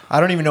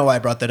 I don't even know why I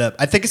brought that up.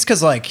 I think it's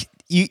because like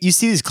you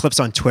see these clips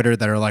on Twitter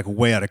that are like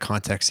way out of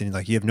context and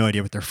like you have no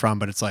idea what they're from,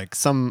 but it's like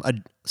some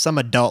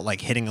adult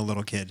like hitting a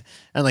little kid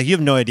and like you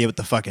have no idea what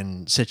the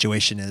fucking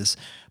situation is.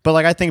 But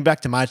like I think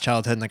back to my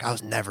childhood and like I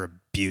was never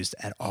abused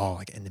at all,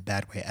 like in a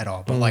bad way at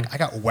all. But like I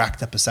got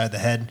whacked up beside the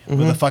head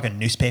with a fucking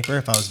newspaper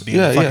if I was being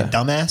a fucking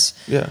dumbass.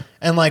 Yeah.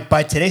 And like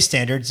by today's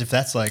standards, if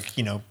that's like,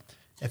 you know,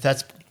 if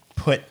that's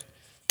put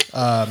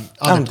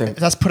if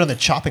that's put on the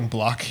chopping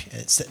block,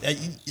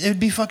 it'd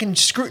be fucking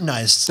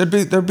scrutinized.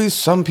 There'd be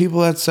some people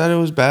that said it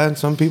was bad,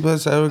 some people that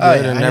said it was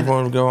good, and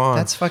everyone would go on.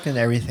 That's fucking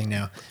everything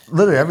now.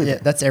 Literally everything.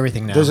 Yeah, that's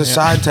everything now. There's a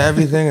side to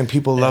everything, and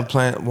people love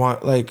playing.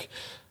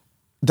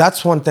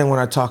 That's one thing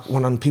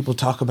when people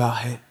talk about,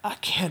 hey, I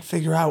can't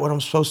figure out what I'm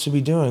supposed to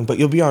be doing. But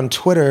you'll be on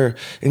Twitter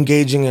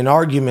engaging in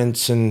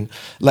arguments and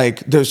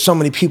like there's so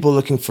many people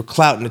looking for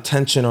clout and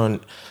attention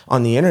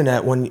on the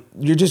internet when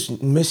you're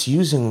just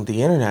misusing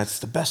the internet. It's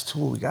the best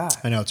tool we got.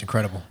 I know, it's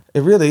incredible.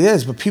 It really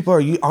is. But people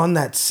are on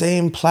that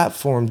same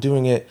platform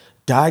doing it,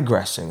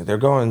 digressing. They're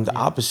going the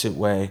opposite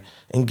way,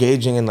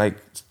 engaging in like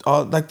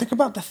think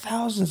about the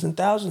thousands and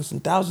thousands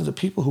and thousands of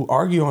people who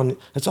argue on.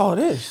 That's all it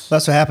is.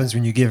 That's what happens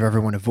when you give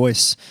everyone a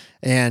voice,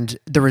 and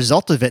the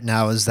result of it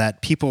now is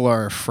that people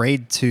are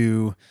afraid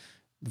to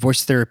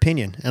voice their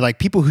opinion, and like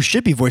people who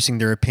should be voicing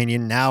their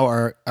opinion now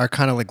are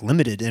kind of like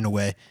limited in a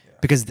way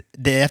because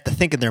they have to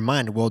think in their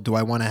mind. Well, do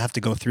I want to have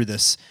to go through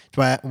this?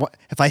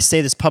 If I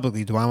say this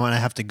publicly, do I want to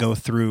have to go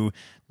through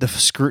the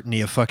scrutiny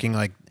of fucking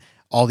like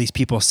all these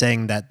people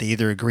saying that they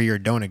either agree or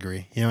don't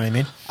agree? You know what I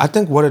mean? I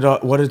think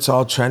what it's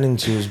all trending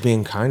to is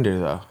being kinder,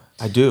 though.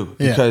 I do.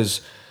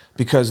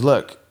 Because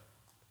look,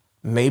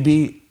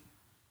 maybe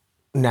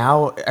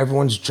now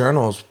everyone's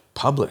journal is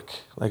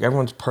public. Like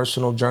everyone's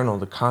personal journal,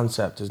 the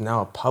concept is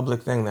now a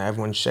public thing that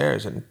everyone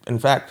shares. And in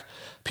fact,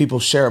 people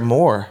share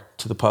more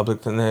to the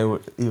public than they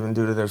would even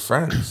do to their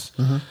friends.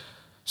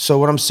 So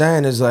what I'm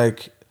saying is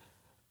like,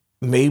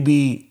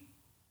 maybe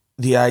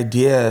the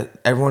idea,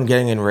 everyone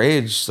getting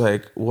enraged,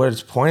 like what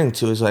it's pointing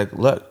to is like,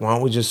 look, why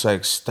don't we just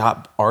like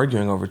stop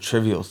arguing over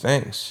trivial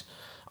things?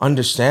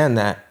 Understand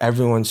that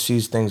everyone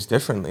sees things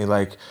differently.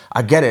 Like,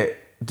 I get it.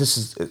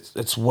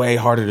 It's way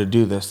harder to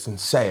do this than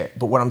say it.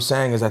 But what I'm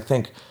saying is I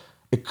think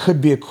it could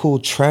be a cool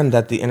trend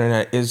that the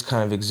internet is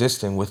kind of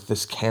existing with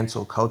this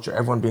cancel culture,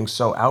 everyone being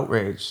so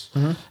outraged.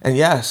 And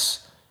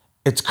yes,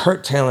 it's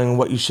curtailing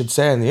what you should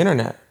say on the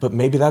internet, but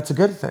maybe that's a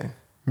good thing.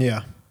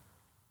 Yeah.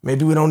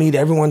 Maybe we don't need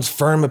everyone's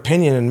firm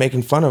opinion and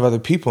making fun of other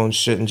people and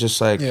shit and just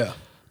like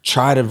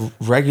try to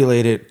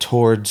regulate it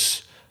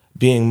towards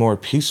being more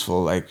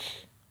peaceful, like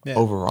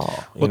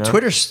overall. Well, know?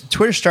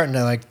 Twitter's starting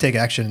to like take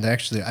action.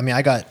 Actually, I mean,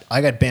 I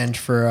got banned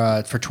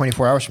for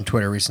 24 hours from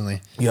Twitter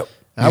recently. Yep.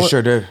 You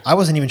sure did. I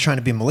wasn't even trying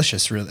to be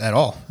malicious at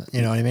all.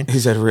 You know what I mean? He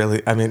said,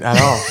 really? I mean,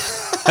 at all.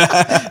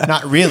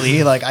 Not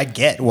really. Like, I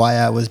get why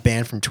I was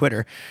banned from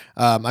Twitter.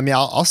 I mean,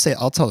 I'll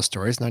tell the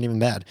story. It's not even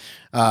bad.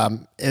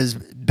 Is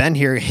Ben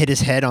here hit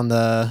his head on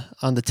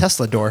the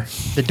Tesla door,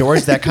 the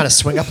doors that kind of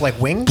swing up like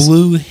wings.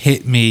 Blue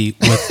hit me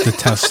with the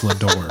Tesla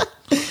door.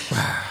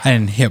 I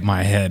didn't hit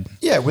my head.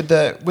 Yeah, with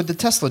the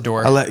Tesla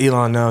door. I let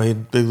Elon know he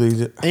big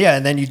leagued it. Yeah,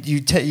 and then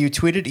you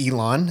tweeted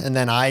Elon, and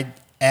then I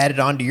added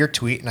on to your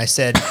tweet, and I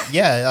said,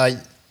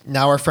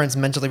 now our friend's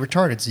mentally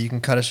retarded, so you can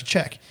cut us a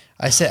check.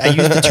 I said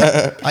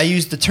I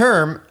used the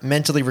term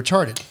mentally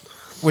retarded,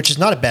 which is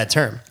not a bad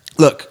term.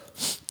 Look,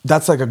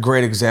 that's like a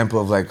great example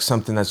of like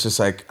something that's just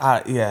like,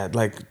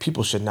 like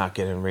people should not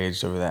get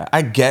enraged over that.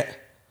 I get it.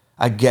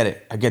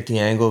 I get the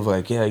angle of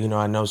like,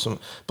 I know some,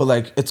 but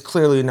like it's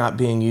clearly not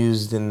being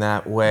used in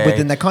that way.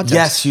 Within that context.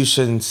 Yes, you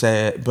shouldn't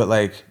say it, but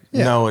like,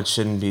 no, it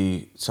shouldn't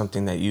be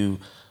something that you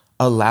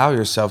allow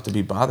yourself to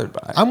be bothered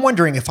by. I'm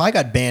wondering if I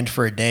got banned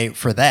for a day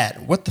for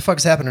that, what the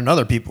fuck's happening to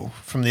other people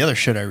from the other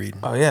shit I read?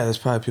 Oh yeah, there's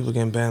probably people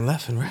getting banned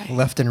left and right.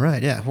 Left and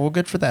right, yeah. Well,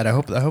 good for that. I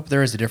hope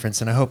there is a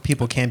difference, and I hope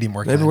people can be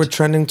more Maybe kind. we're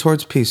trending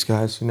towards peace,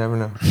 guys. You never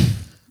know.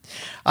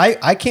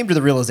 I came to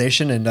the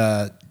realization,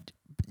 and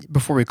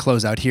before we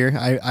close out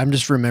here, I'm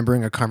just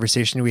remembering a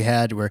conversation we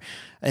had where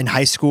in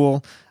high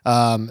school,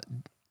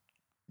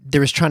 there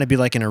was trying to be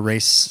like a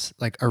race,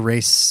 like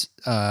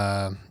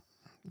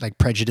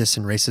prejudice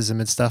and racism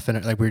and stuff.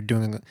 And like we were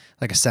doing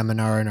like a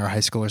seminar in our high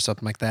school or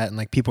something like that. And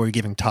like people were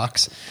giving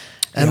talks.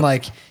 And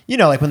like,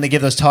 like when they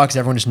give those talks,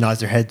 everyone just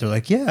nods their head. They're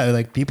like, yeah,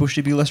 like people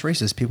should be less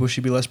racist. People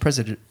should be less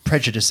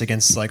prejudiced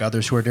against like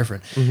others who are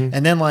different. Mm-hmm.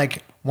 And then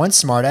like one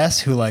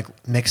smartass who like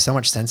makes so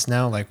much sense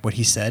now, like what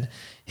he said,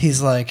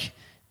 he's like,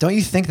 don't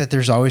you think that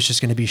there's always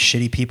just going to be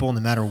shitty people no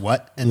matter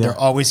what? And they're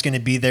always going to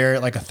be there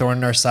like a thorn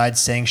in our side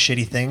saying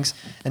shitty things.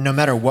 And no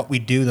matter what we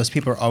do, those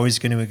people are always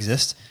going to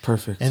exist.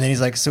 Perfect. And then he's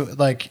like, so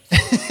like...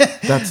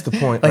 That's the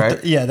point, like right?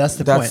 That's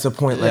the point. That's the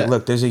point. Like,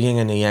 look, there's a yin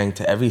and a yang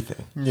to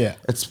everything. Yeah.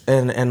 It's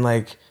and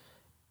like,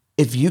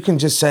 if you can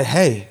just say,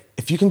 hey,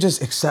 if you can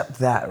just accept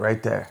that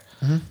right there,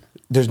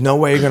 there's no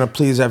way you're going to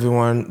please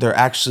everyone.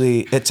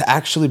 It's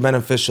actually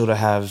beneficial to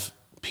have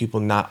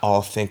people not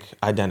all think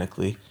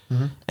identically.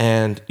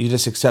 And you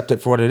just accept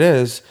it for what it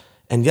is.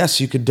 And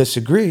yes, you could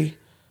disagree,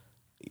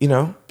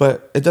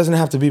 but it doesn't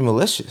have to be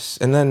malicious.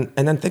 And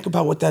then think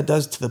about what that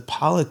does to the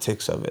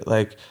politics of it.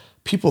 Like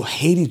people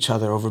hate each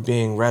other over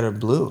being red or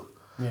blue.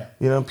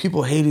 Yeah.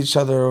 People hate each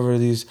other over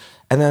these.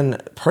 And then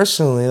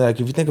personally,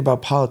 like if you think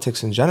about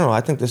politics in general,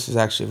 I think this is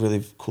actually a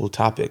really cool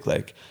topic.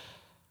 Like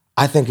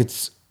I think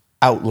it's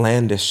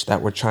outlandish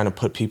that we're trying to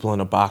put people in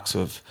a box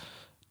of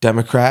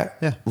Democrat,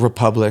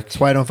 Republic. That's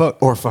why I don't vote.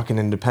 Or fucking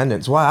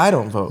independents. Why I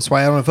don't vote. That's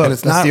why I don't vote. And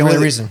it's That's not the only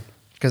really, reason.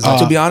 Because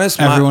to be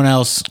honest, everyone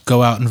else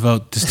go out and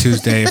vote this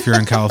Tuesday if you're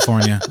in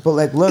California. But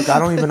like, look, I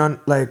don't even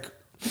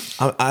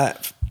I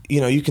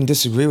you can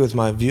disagree with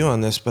my view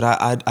on this, but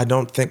I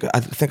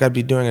think I'd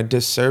be doing a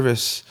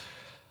disservice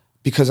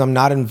because I'm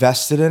not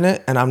invested in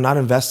it, and I'm not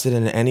invested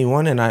in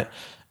anyone, and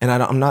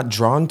I'm not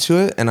drawn to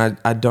it, and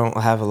I don't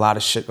have a lot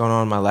of shit going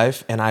on in my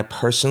life, and I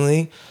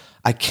personally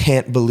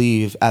can't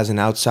believe as an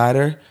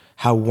outsider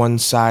how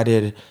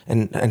one-sided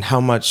and how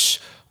much,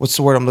 what's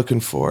the word I'm looking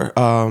for?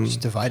 It's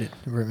divided.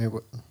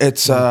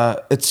 It's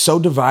so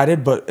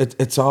divided, but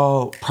it's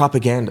all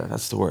propaganda.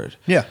 That's the word.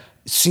 Yeah.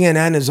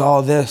 CNN is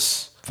all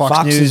this.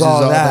 Fox News is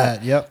all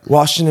that. Yep.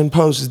 Washington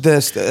Post is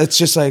this. It's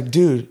just like,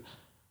 dude,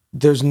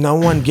 there's no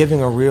one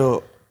giving a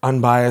real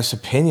unbiased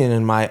opinion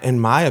in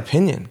my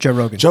opinion. Joe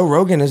Rogan. Joe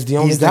Rogan is the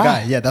only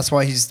guy. Yeah, that's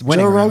why he's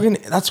winning. Joe Rogan.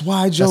 That's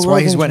why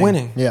Rogan's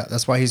winning. Yeah,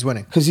 that's why he's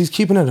winning. Because he's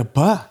keeping it a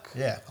buck.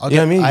 Yeah, You know what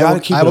I mean? You gotta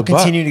keep it I will a buck.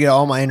 continue to get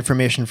all my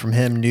information from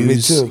him,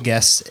 news,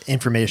 guests,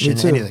 information,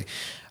 anything.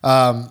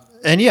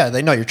 And yeah,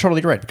 no, you're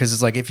totally right, because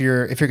it's like if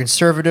you're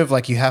conservative,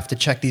 like you have to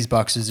check these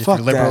boxes. If Fuck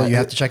you're liberal, that. you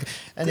have to check.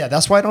 And yeah,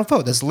 that's why I don't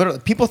vote. That's literally,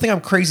 people think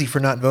I'm crazy for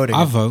not voting.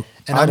 I vote.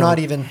 and I'm not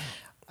even.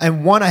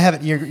 And one, I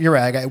haven't. You're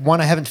right.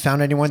 I haven't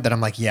found anyone that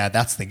I'm like, yeah,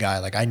 that's the guy.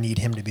 Like I need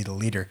him to be the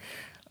leader.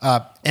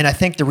 And I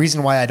think the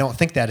reason why I don't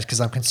think that is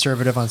because I'm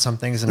conservative on some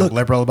things and I'm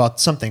liberal about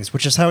some things,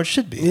 which is how it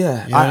should be.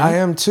 Yeah, You know what I I mean?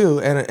 am too,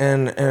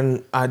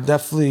 and I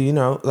definitely,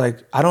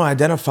 like I don't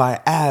identify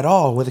at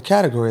all with a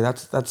category.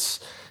 That's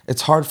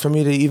it's hard for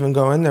me to even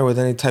go in there with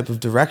any type of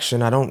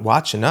direction. I don't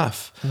watch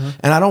enough,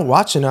 and I don't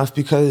watch enough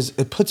because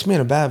it puts me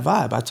in a bad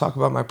vibe. I talk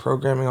about my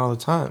programming all the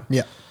time.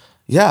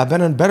 Yeah, I've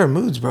been in better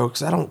moods, bro,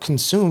 because I don't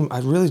consume. I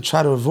really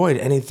try to avoid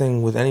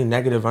anything with any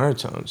negative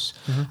undertones.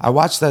 I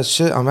watch that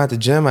shit. I'm at the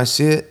gym. I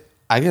see it.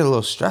 I get a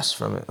little stressed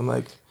from it. I'm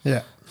like,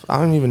 I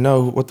don't even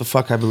know what the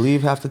fuck I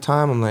believe half the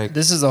time. I'm like,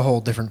 this is a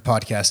whole different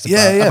podcast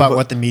Yeah, about but-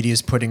 what the media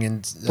is putting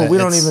in. but we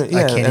don't even,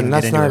 I can't and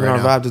that's get not into even it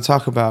our right vibe to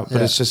talk about. But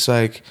Yeah. it's just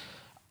like,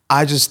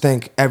 I just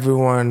think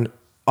everyone,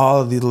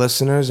 all of the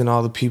listeners and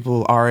all the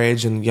people our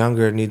age and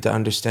younger need to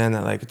understand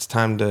that like it's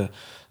time to,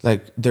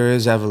 like there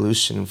is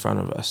evolution in front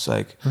of us.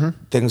 Like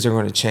things are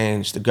going to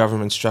change. The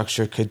government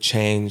structure could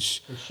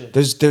change.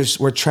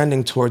 We're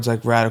trending towards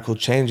like radical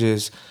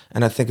changes,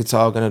 and I think it's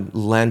all going to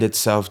lend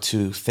itself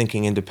to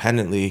thinking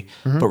independently,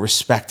 but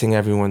respecting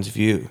everyone's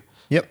view.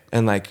 Yep.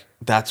 And like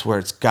that's where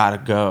it's gotta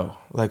go.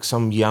 Like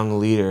some young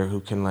leader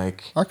who can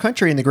like Our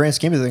country, in the grand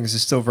scheme of things,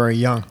 is still very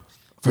young.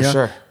 For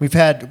sure. We've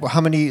had how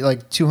many,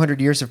 like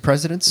 200 years of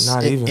presidents,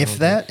 Not even, if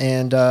that,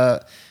 and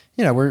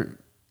we're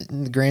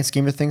in the grand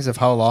scheme of things of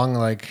how long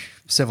like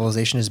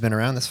civilization has been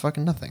around. That's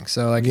fucking nothing.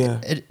 So like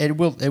it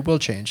will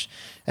change.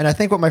 And I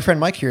think what my friend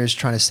Mike here is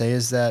trying to say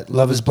is that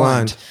love is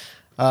blind.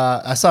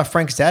 I saw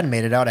Frank's dad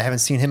made it out. I haven't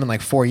seen him in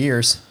like 4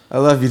 years. I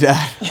love you,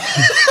 Dad.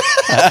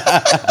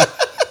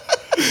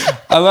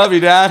 I love you,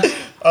 Dad.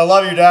 I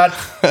love you, Dad.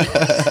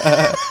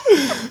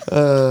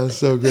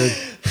 So good.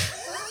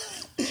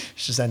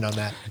 Just end on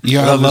that.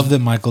 Yeah, I love that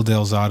Michael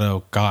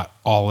Delzato got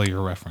all of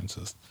your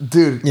references.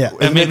 Dude, Yeah.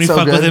 It made me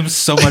fuck with him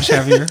so much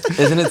heavier.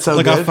 Isn't it so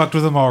like good? I fucked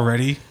with him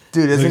already.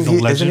 Dude, isn't he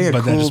a but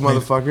that cool just made-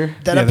 motherfucker?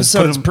 That Yeah,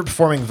 episode put is him-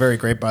 performing very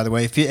great, by the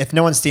way. If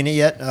no one's seen it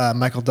yet,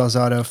 Michael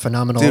Delzato,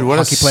 phenomenal Dude, what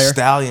hockey a player.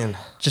 stallion.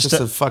 Just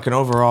Just a- a fucking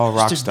overall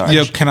rock just a- star.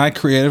 Yo, can I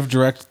creative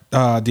direct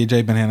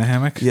DJ Banana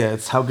Hammock? Yeah,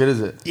 it's how good is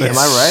it? Yes. Am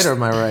I right or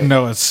am I right?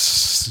 No,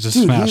 it's just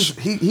Dude, smash.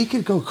 he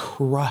could go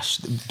crush.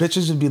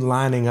 Bitches would be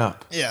lining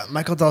up. Yeah,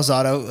 Michael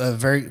Delzato, a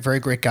very, very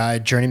great guy,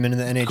 journeyman in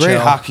the NHL. Great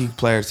hockey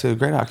player too.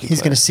 Great hockey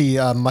He's player. going to see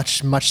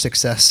much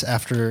success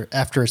after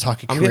his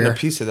hockey I'm career. getting a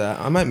piece of that.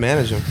 I might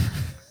manage him.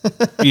 Yeah,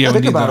 we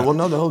Think need about that. it. We'll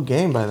know the whole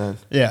game by then.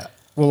 Yeah,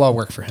 we'll all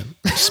work for him.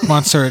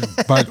 Sponsor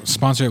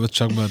it with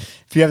Chug Bud.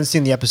 If you haven't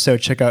seen the episode,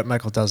 check out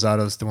Michael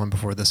Delzato's, the one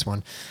before this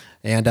one.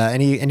 And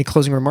any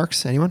closing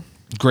remarks? Anyone?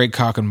 Great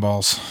cock and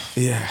balls.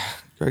 Yeah.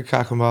 Great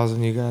cock and balls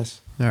on you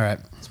guys. All right.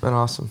 It's been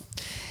awesome.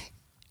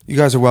 You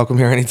guys are welcome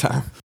here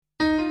anytime.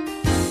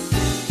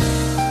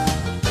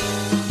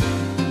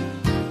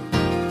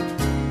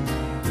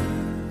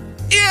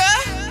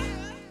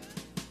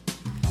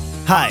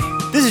 Hi,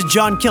 this is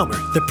John Kilmer,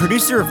 the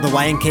producer of the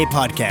YNK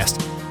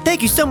podcast.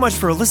 Thank you so much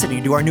for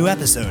listening to our new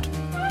episode.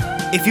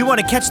 If you want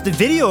to catch the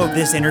video of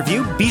this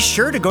interview, be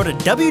sure to go to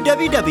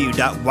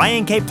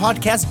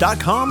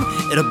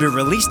www.ynkpodcast.com. It'll be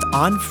released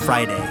on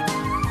Friday.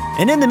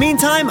 And in the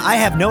meantime, I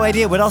have no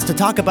idea what else to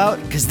talk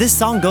about because this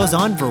song goes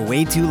on for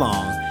way too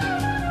long.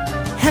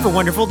 Have a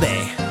wonderful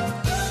day.